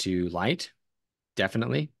responding to light,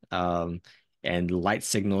 definitely. And light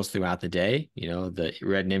signals throughout the day, the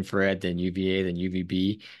red and infrared, then UVA, then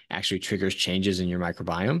UVB actually triggers changes in your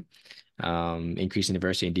microbiome, increasing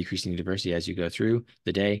diversity and decreasing diversity as you go through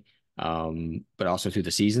the day, but also through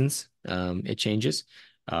the seasons, it changes,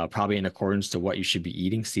 probably in accordance to what you should be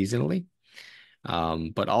eating seasonally.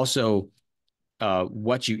 But also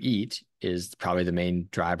what you eat is probably the main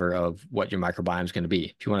driver of what your microbiome is going to be.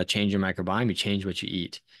 If you want to change your microbiome, you change what you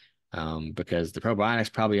eat, because the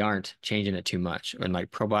probiotics probably aren't changing it too much. And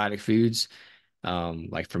like probiotic foods,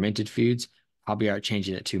 like fermented foods, probably aren't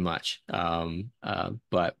changing it too much.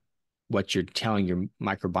 But what you're telling your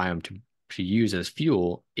microbiome to use as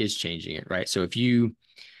fuel is changing it, right? So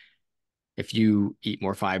If you eat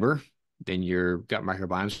more fiber, then your gut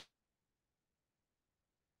microbiome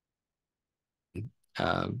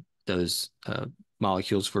uh, those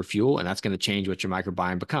molecules for fuel, and that's going to change what your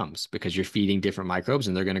microbiome becomes because you're feeding different microbes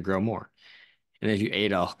and they're going to grow more. And if you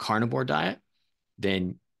ate a carnivore diet,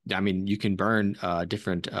 then I mean you can burn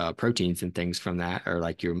different proteins and things from that, or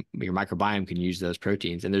like your microbiome can use those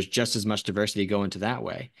proteins, and there's just as much diversity going to that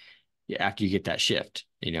way after you get that shift.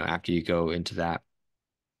 After you go into that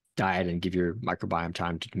diet and give your microbiome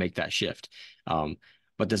time to make that shift. Um,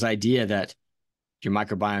 but this idea that your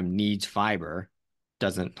microbiome needs fiber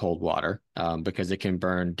doesn't hold water because it can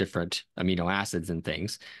burn different amino acids and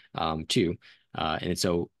things too. And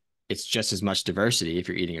so it's just as much diversity if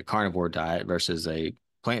you're eating a carnivore diet versus a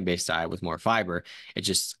plant-based diet with more fiber.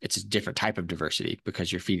 It's a different type of diversity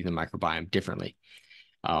because you're feeding the microbiome differently.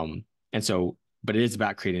 Um, and so, but it is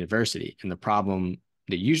about creating diversity. And the problem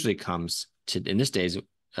that usually comes to in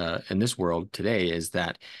this world today is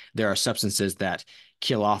that there are substances that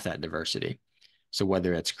kill off that diversity. So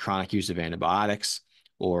whether it's chronic use of antibiotics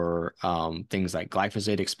or things like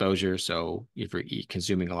glyphosate exposure. So if you're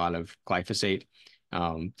consuming a lot of glyphosate,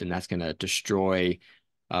 then that's going to destroy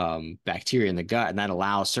bacteria in the gut, and that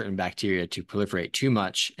allows certain bacteria to proliferate too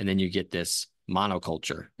much, and then you get this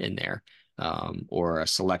monoculture in there, or a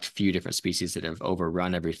select few different species that have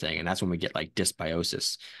overrun everything, and that's when we get like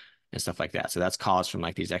dysbiosis and stuff like that. So that's caused from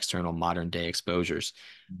like these external modern day exposures.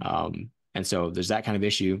 And so there's that kind of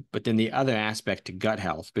issue. But then the other aspect to gut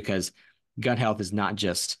health, because gut health is not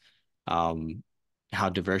just how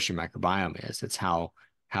diverse your microbiome is, it's how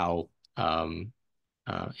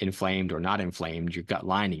inflamed or not inflamed your gut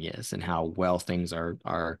lining is, and how well things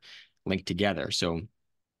are linked together. So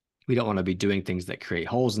we don't want to be doing things that create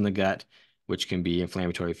holes in the gut, which can be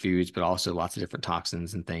inflammatory foods, but also lots of different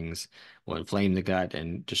toxins and things will inflame the gut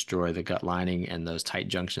and destroy the gut lining and those tight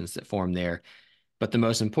junctions that form there. But the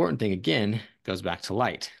most important thing, again, goes back to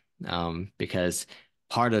light, because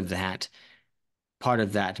part of that part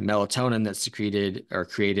of that melatonin that's secreted or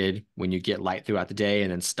created when you get light throughout the day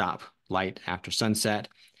and then stop light after sunset.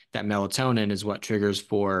 That melatonin is what triggers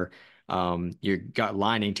for your gut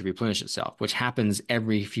lining to replenish itself, which happens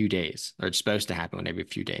every few days, or it's supposed to happen every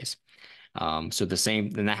few days. So the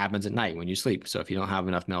same, then that happens at night when you sleep. So if you don't have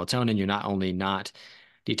enough melatonin, you're not only not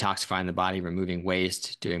detoxifying the body, removing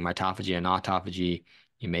waste, doing mitophagy and autophagy.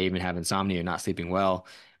 You may even have insomnia, you're not sleeping well,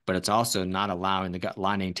 but it's also not allowing the gut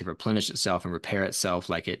lining to replenish itself and repair itself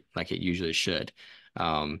like it usually should.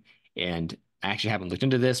 And I actually haven't looked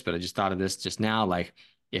into this, but I just thought of this just now. Like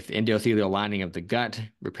if the endothelial lining of the gut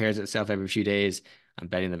repairs itself every few days, I'm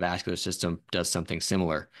betting the vascular system does something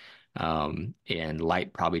similar. And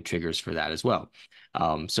light probably triggers for that as well.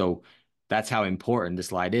 So that's how important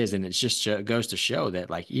this light is. And it just goes to show that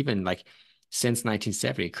like even like since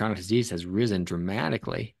 1970, chronic disease has risen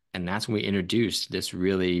dramatically. And that's when we introduced this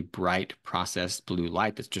really bright processed blue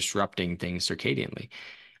light that's disrupting things circadianly.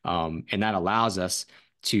 And that allows us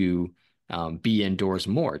to be indoors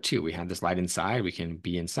more too. We have this light inside, we can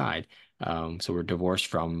be inside. So we're divorced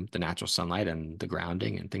from the natural sunlight and the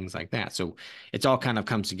grounding and things like that. So it's all kind of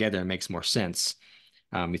comes together and makes more sense.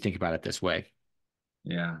 You think about it this way.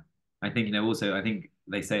 Yeah. I think, also, I think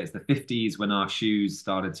they say it's the 50s when our shoes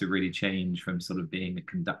started to really change from sort of being a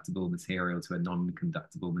conductible material to a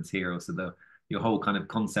non-conductible material. So your whole kind of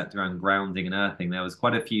concept around grounding and earthing, there was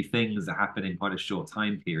quite a few things that happened in quite a short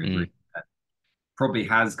time period, really, Mm, that probably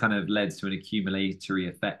has kind of led to an accumulatory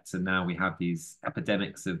effect. And now we have these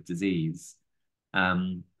epidemics of disease.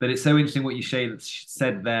 But it's so interesting what you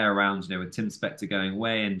said there around, with Tim Spector going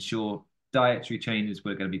away, and sure, dietary changes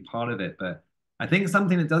were going to be part of it. But I think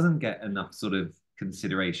something that doesn't get enough sort of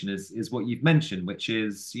consideration is what you've mentioned, which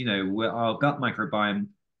is, our gut microbiome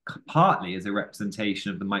partly is a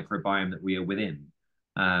representation of the microbiome that we are within.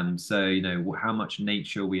 So, how much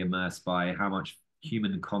nature we immerse by, how much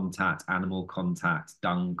human contact, animal contact,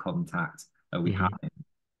 dung contact are we mhm, having?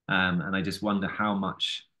 And I just wonder how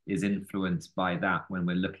much is influenced by that when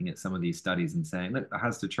we're looking at some of these studies and saying, look, that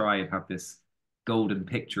has to try and have this golden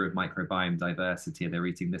picture of microbiome diversity and they're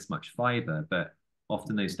eating this much fiber. But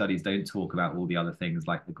often those studies don't talk about all the other things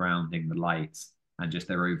like the grounding, the lights, and just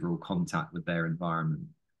their overall contact with their environment.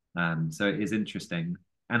 So it is interesting.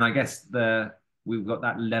 And I guess we've got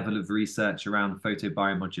that level of research around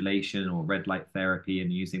photobiomodulation or red light therapy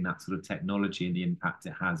and using that sort of technology and the impact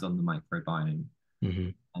it has on the microbiome.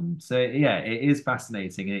 mhm. So yeah, it is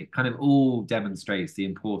fascinating. It kind of all demonstrates the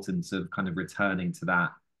importance of kind of returning to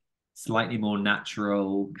that slightly more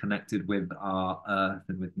natural, connected with our earth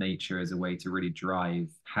and with nature as a way to really drive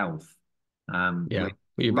health. Yeah. Which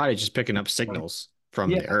Well, your body's just picking up signals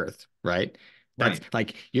from yeah, the earth, right? That's right.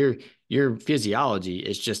 like Your physiology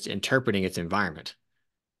is just interpreting its environment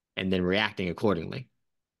and then reacting accordingly.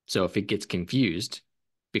 So if it gets confused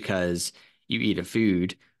because you eat a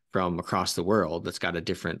food from across the world that's got a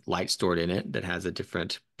different light stored in it, that has a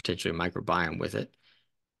different potentially microbiome with it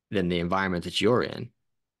than the environment that you're in,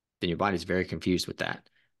 then your body's very confused with that.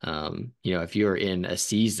 If you're in a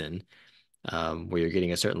season where you're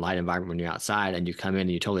getting a certain light environment when you're outside and you come in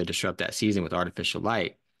and you totally disrupt that season with artificial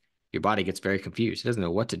light, your body gets very confused. It doesn't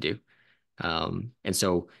know what to do. And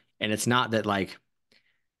it's not that like,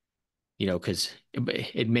 because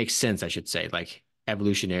it makes sense, I should say, like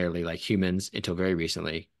evolutionarily, like humans until very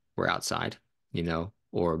recently were outside,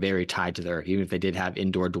 or very tied to the earth. Even if they did have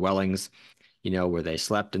indoor dwellings, where they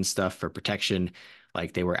slept and stuff for protection,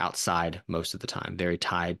 like they were outside most of the time, very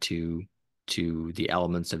tied to the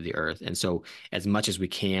elements of the earth. And so as much as we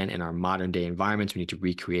can in our modern day environments, we need to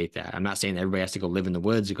recreate that. I'm not saying that everybody has to go live in the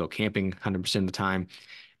woods or go camping 100% of the time,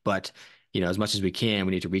 but as much as we can,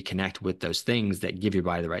 we need to reconnect with those things that give your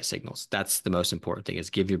body the right signals. That's the most important thing, is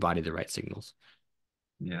give your body the right signals.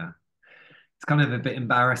 Yeah. It's kind of a bit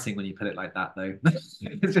embarrassing when you put it like that, though.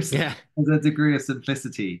 It's just Yeah. there's a degree of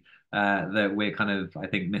simplicity that we're kind of, I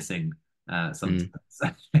think, missing sometimes.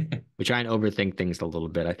 Mm. We try and overthink things a little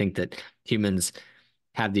bit. I think that humans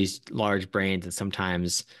have these large brains and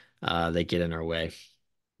sometimes they get in our way.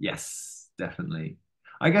 Yes, definitely.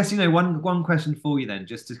 I guess, one question for you then,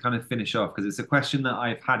 just to kind of finish off, because it's a question that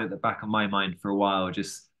I've had at the back of my mind for a while,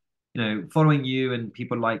 just, following you and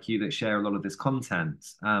people like you that share a lot of this content,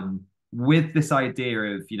 with this idea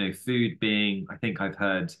of, food being, I think I've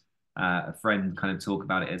heard a friend kind of talk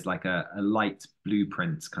about it as like a light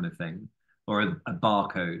blueprint kind of thing, or a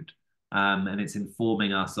barcode. And it's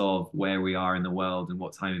informing us of where we are in the world and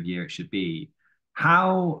what time of year it should be.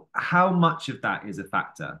 How much of that is a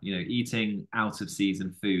factor, eating out of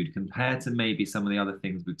season food compared to maybe some of the other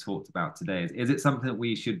things we've talked about today? Is it something that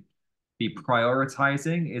we should be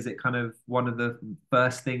prioritizing? Is it kind of one of the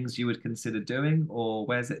first things you would consider doing, or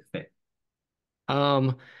where's it fit?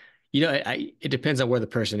 Um, it depends on where the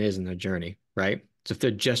person is in their journey, right? So if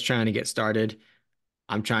they're just trying to get started,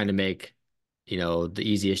 I'm trying to make, the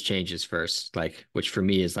easiest changes first, like which for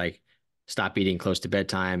me is like stop eating close to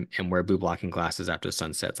bedtime and wear blue blocking glasses after the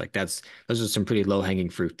sun sets. Like those are some pretty low hanging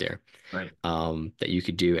fruit there, Right. that you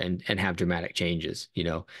could do and have dramatic changes,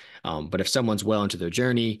 But if someone's well into their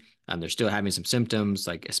journey and they're still having some symptoms,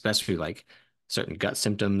 like especially like certain gut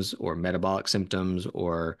symptoms or metabolic symptoms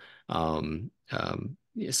or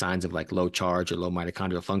signs of like low charge or low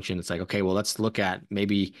mitochondrial function, it's like, okay, well, let's look at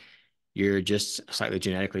maybe you're just slightly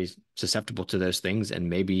genetically susceptible to those things. And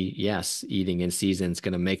maybe, yes, eating in season is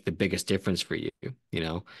going to make the biggest difference for you, you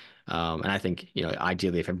know? And I think,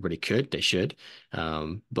 ideally, if everybody could, they should.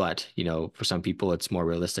 But, for some people, it's more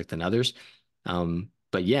realistic than others.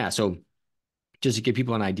 But yeah, so just to give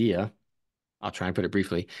people an idea, I'll try and put it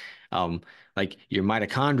briefly. Um, like your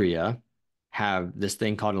mitochondria have this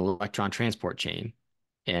thing called an electron transport chain.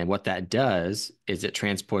 And what that does is it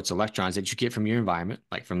transports electrons that you get from your environment,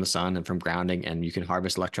 like from the sun and from grounding, and you can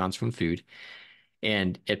harvest electrons from food.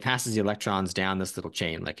 And it passes the electrons down this little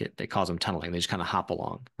chain, like it calls them tunneling. They just kind of hop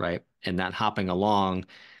along, right? And that hopping along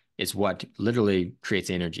is what literally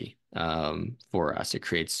creates energy for us. It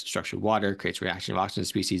creates structured water, creates reaction of oxygen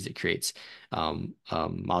species, it creates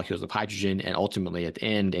molecules of hydrogen, and ultimately at the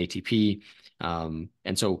end, ATP. And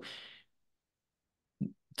so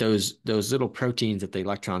those little proteins that the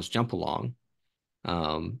electrons jump along,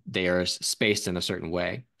 they are spaced in a certain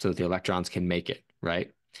way so that the electrons can make it,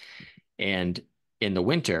 right? And in the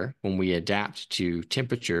winter, when we adapt to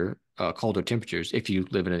colder temperatures, if you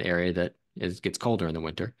live in an area that gets colder in the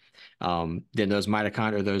winter, then those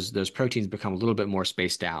mitochondria, those proteins become a little bit more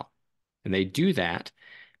spaced out. And they do that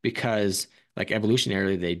because, like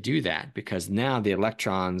evolutionarily, they do that because now the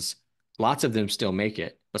electrons, lots of them still make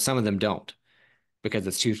it, but some of them don't because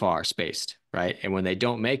it's too far spaced, right? And when they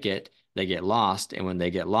don't make it, they get lost. And when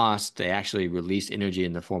they get lost, they actually release energy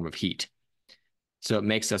in the form of heat. So it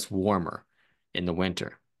makes us warmer in the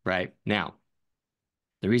winter, right? Now,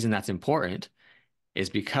 the reason that's important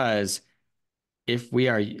is because if we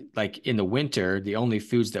are like in the winter, the only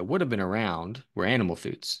foods that would have been around were animal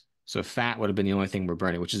foods. So fat would have been the only thing we're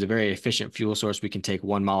burning, which is a very efficient fuel source. We can take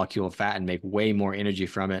one molecule of fat and make way more energy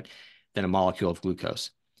from it than a molecule of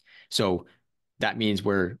glucose. So that means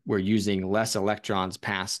we're using less electrons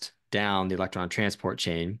passed down the electron transport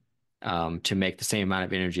chain to make the same amount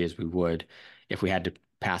of energy as we would if we had to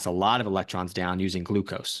pass a lot of electrons down using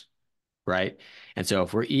glucose, right? And so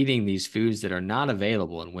if we're eating these foods that are not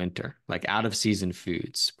available in winter, like out of season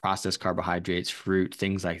foods, processed carbohydrates, fruit,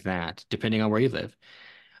 things like that, depending on where you live,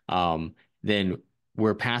 then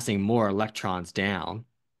we're passing more electrons down,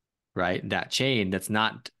 right? That chain that's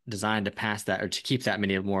not designed to pass that or to keep that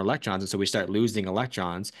many more electrons. And so we start losing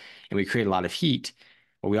electrons and we create a lot of heat,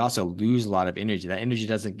 but we also lose a lot of energy. That energy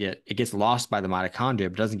doesn't get, it gets lost by the mitochondria,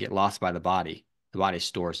 but doesn't get lost by the body. The body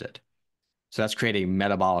stores it. So that's creating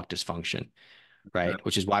metabolic dysfunction, Uh, right?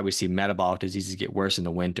 Which is why we see metabolic diseases get worse in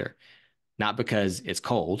the winter. Not because it's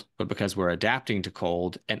cold, but because we're adapting to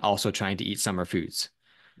cold and also trying to eat summer foods.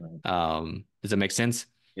 right. Does that make sense?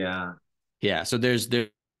 Yeah, Yeah. So there's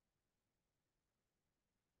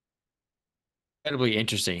incredibly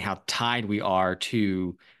interesting how tied we are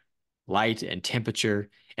to light and temperature.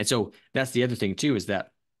 And so that's the other thing too, is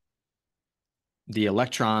that the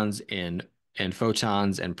electrons and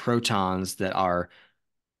photons and protons that are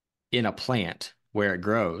in a plant where it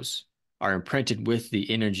grows are imprinted with the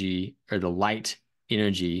energy or the light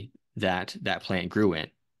energy that that plant grew in.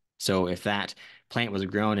 So if that plant was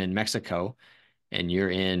grown in Mexico and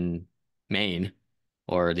you're in Maine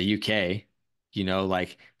or the UK,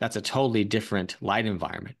 like that's a totally different light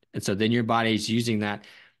environment. And so then your body's using that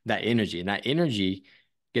energy, and that energy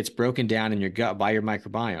gets broken down in your gut by your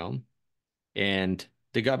microbiome. And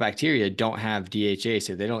the gut bacteria don't have DHA,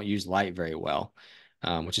 so they don't use light very well,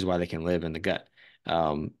 which is why they can live in the gut.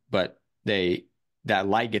 But they that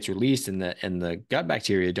light gets released, and the gut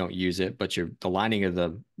bacteria don't use it, but the lining of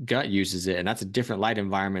the gut uses it, and that's a different light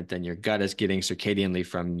environment than your gut is getting circadianly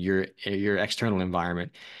from your external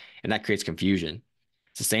environment, and that creates confusion.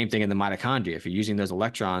 It's the same thing in the mitochondria. If you're using those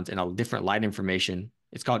electrons in a different light information,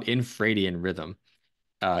 it's called infradian rhythm,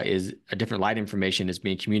 is a different light information is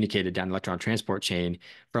being communicated down the electron transport chain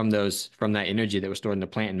from that energy that was stored in the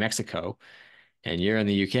plant in Mexico, and you're in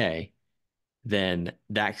the UK, then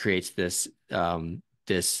that creates this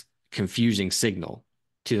confusing signal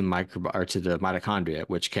to the mitochondria,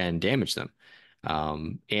 which can damage them,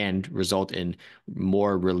 and result in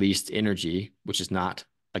more released energy, which is not,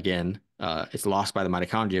 again, it's lost by the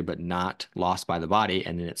mitochondria, but not lost by the body,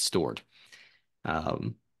 and then it's stored.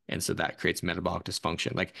 Um, and so that creates metabolic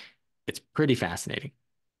dysfunction. Like, it's pretty fascinating.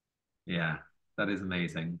 yeah, that is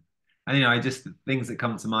amazing. And I just things that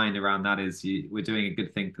come to mind around that is we're doing a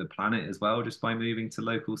good thing for the planet as well, just by moving to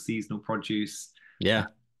local seasonal produce. Yeah.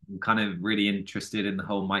 I'm kind of really interested in the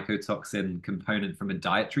whole mycotoxin component from a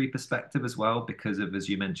dietary perspective as well, because of, as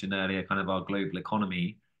you mentioned earlier, kind of our global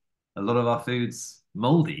economy. A lot of our food's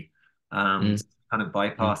moldy. Mm-hmm. So kind of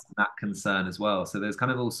bypassing that concern as well. So there's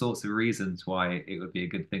kind of all sorts of reasons why it would be a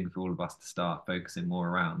good thing for all of us to start focusing more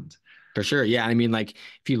around. For sure. Yeah. I mean, like,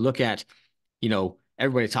 if you look at,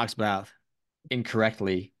 everybody talks about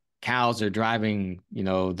incorrectly, cows are driving,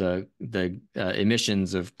 the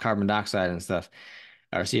emissions of carbon dioxide and stuff,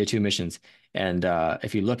 or CO2 emissions. And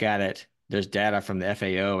if you look at it, there's data from the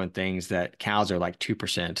FAO and things that cows are like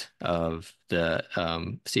 2% of the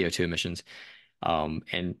CO2 emissions.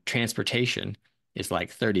 And transportation is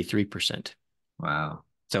like 33%. Wow.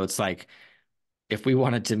 So it's like, if we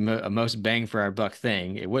wanted to a most bang for our buck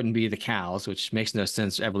thing, it wouldn't be the cows, which makes no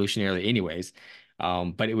sense evolutionarily, anyways.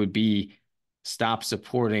 But it would be stop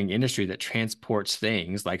supporting industry that transports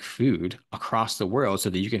things like food across the world so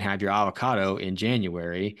that you can have your avocado in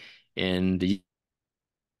January in the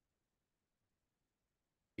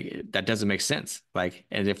that doesn't make sense. Like,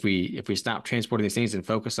 and if we stop transporting these things and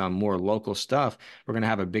focus on more local stuff, we're going to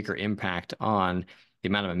have a bigger impact on the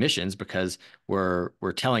amount of emissions, because we're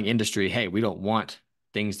telling industry, hey, we don't want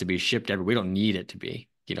things to be shipped everywhere. We don't need it to be.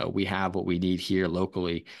 We have what we need here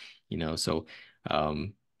locally. So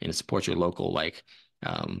and it supports your local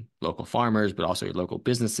farmers, but also your local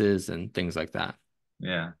businesses and things like that.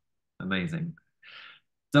 Yeah. Amazing.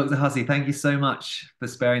 Dr. Hussey, thank you so much for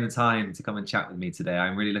sparing the time to come and chat with me today.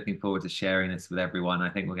 I'm really looking forward to sharing this with everyone. I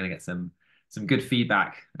think we're going to get some good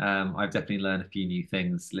feedback. I've definitely learned a few new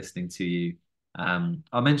things listening to you.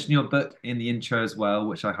 I'll mention your book in the intro as well,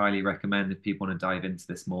 which I highly recommend if people want to dive into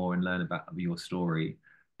this more and learn about your story.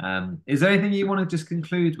 Is there anything you want to just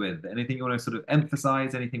conclude with? Anything you want to sort of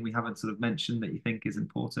emphasize? Anything we haven't sort of mentioned that you think is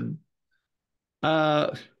important?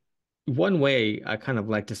 Uh, One way I kind of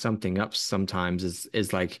like to sum things up sometimes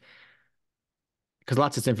is like, because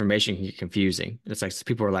lots of this information can get confusing. It's like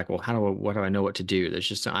people are like, well, what do I know what to do? There's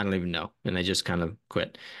just, I don't even know. And they just kind of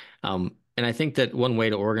quit. And I think that one way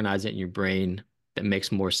to organize it in your brain that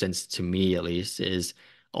makes more sense to me, at least, is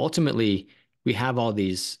ultimately we have all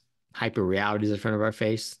these hyper realities in front of our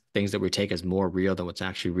face, things that we take as more real than what's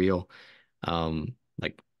actually real.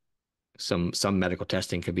 Like some medical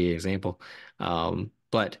testing could be an example.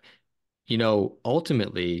 But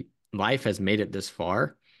ultimately life has made it this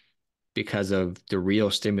far because of the real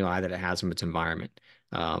stimuli that it has from its environment.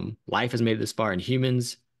 Life has made it this far, and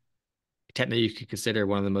technically you could consider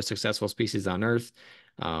one of the most successful species on Earth.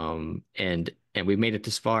 And we made it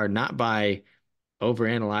this far not by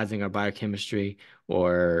overanalyzing our biochemistry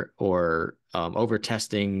or over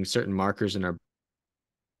testing certain markers in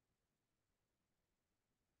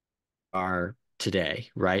our today,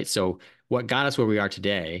 right? So what got us where we are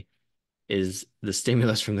today is the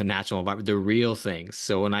stimulus from the natural environment, the real things.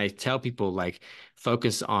 So when I tell people like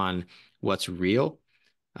focus on what's real,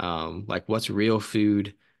 like what's real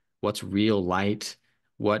food, what's real light,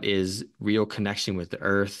 what is real connection with the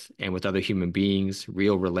earth and with other human beings,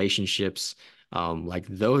 real relationships. Like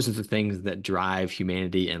those are the things that drive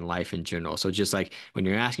humanity and life in general. So just like when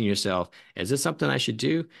you're asking yourself, is this something I should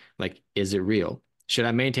do? Like, is it real? Should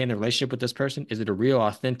I maintain a relationship with this person? Is it a real,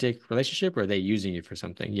 authentic relationship, or are they using you for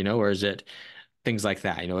something, or is it things like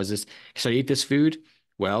that? Is this, should I eat this food?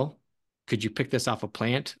 Well, could you pick this off a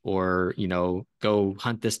plant or, go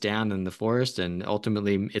hunt this down in the forest and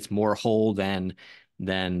ultimately it's more whole than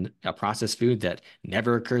a processed food that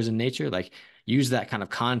never occurs in nature? Like use that kind of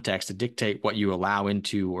context to dictate what you allow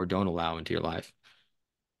into or don't allow into your life.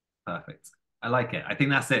 Perfect. I like it. I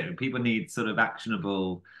think that's it. People need sort of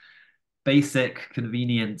actionable, basic,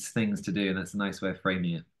 convenient things to do, and that's a nice way of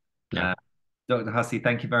framing it. Yeah. Uh, Dr. Hussey,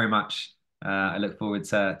 thank you very much. I look forward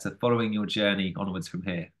to following your journey onwards from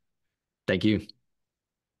here. Thank you.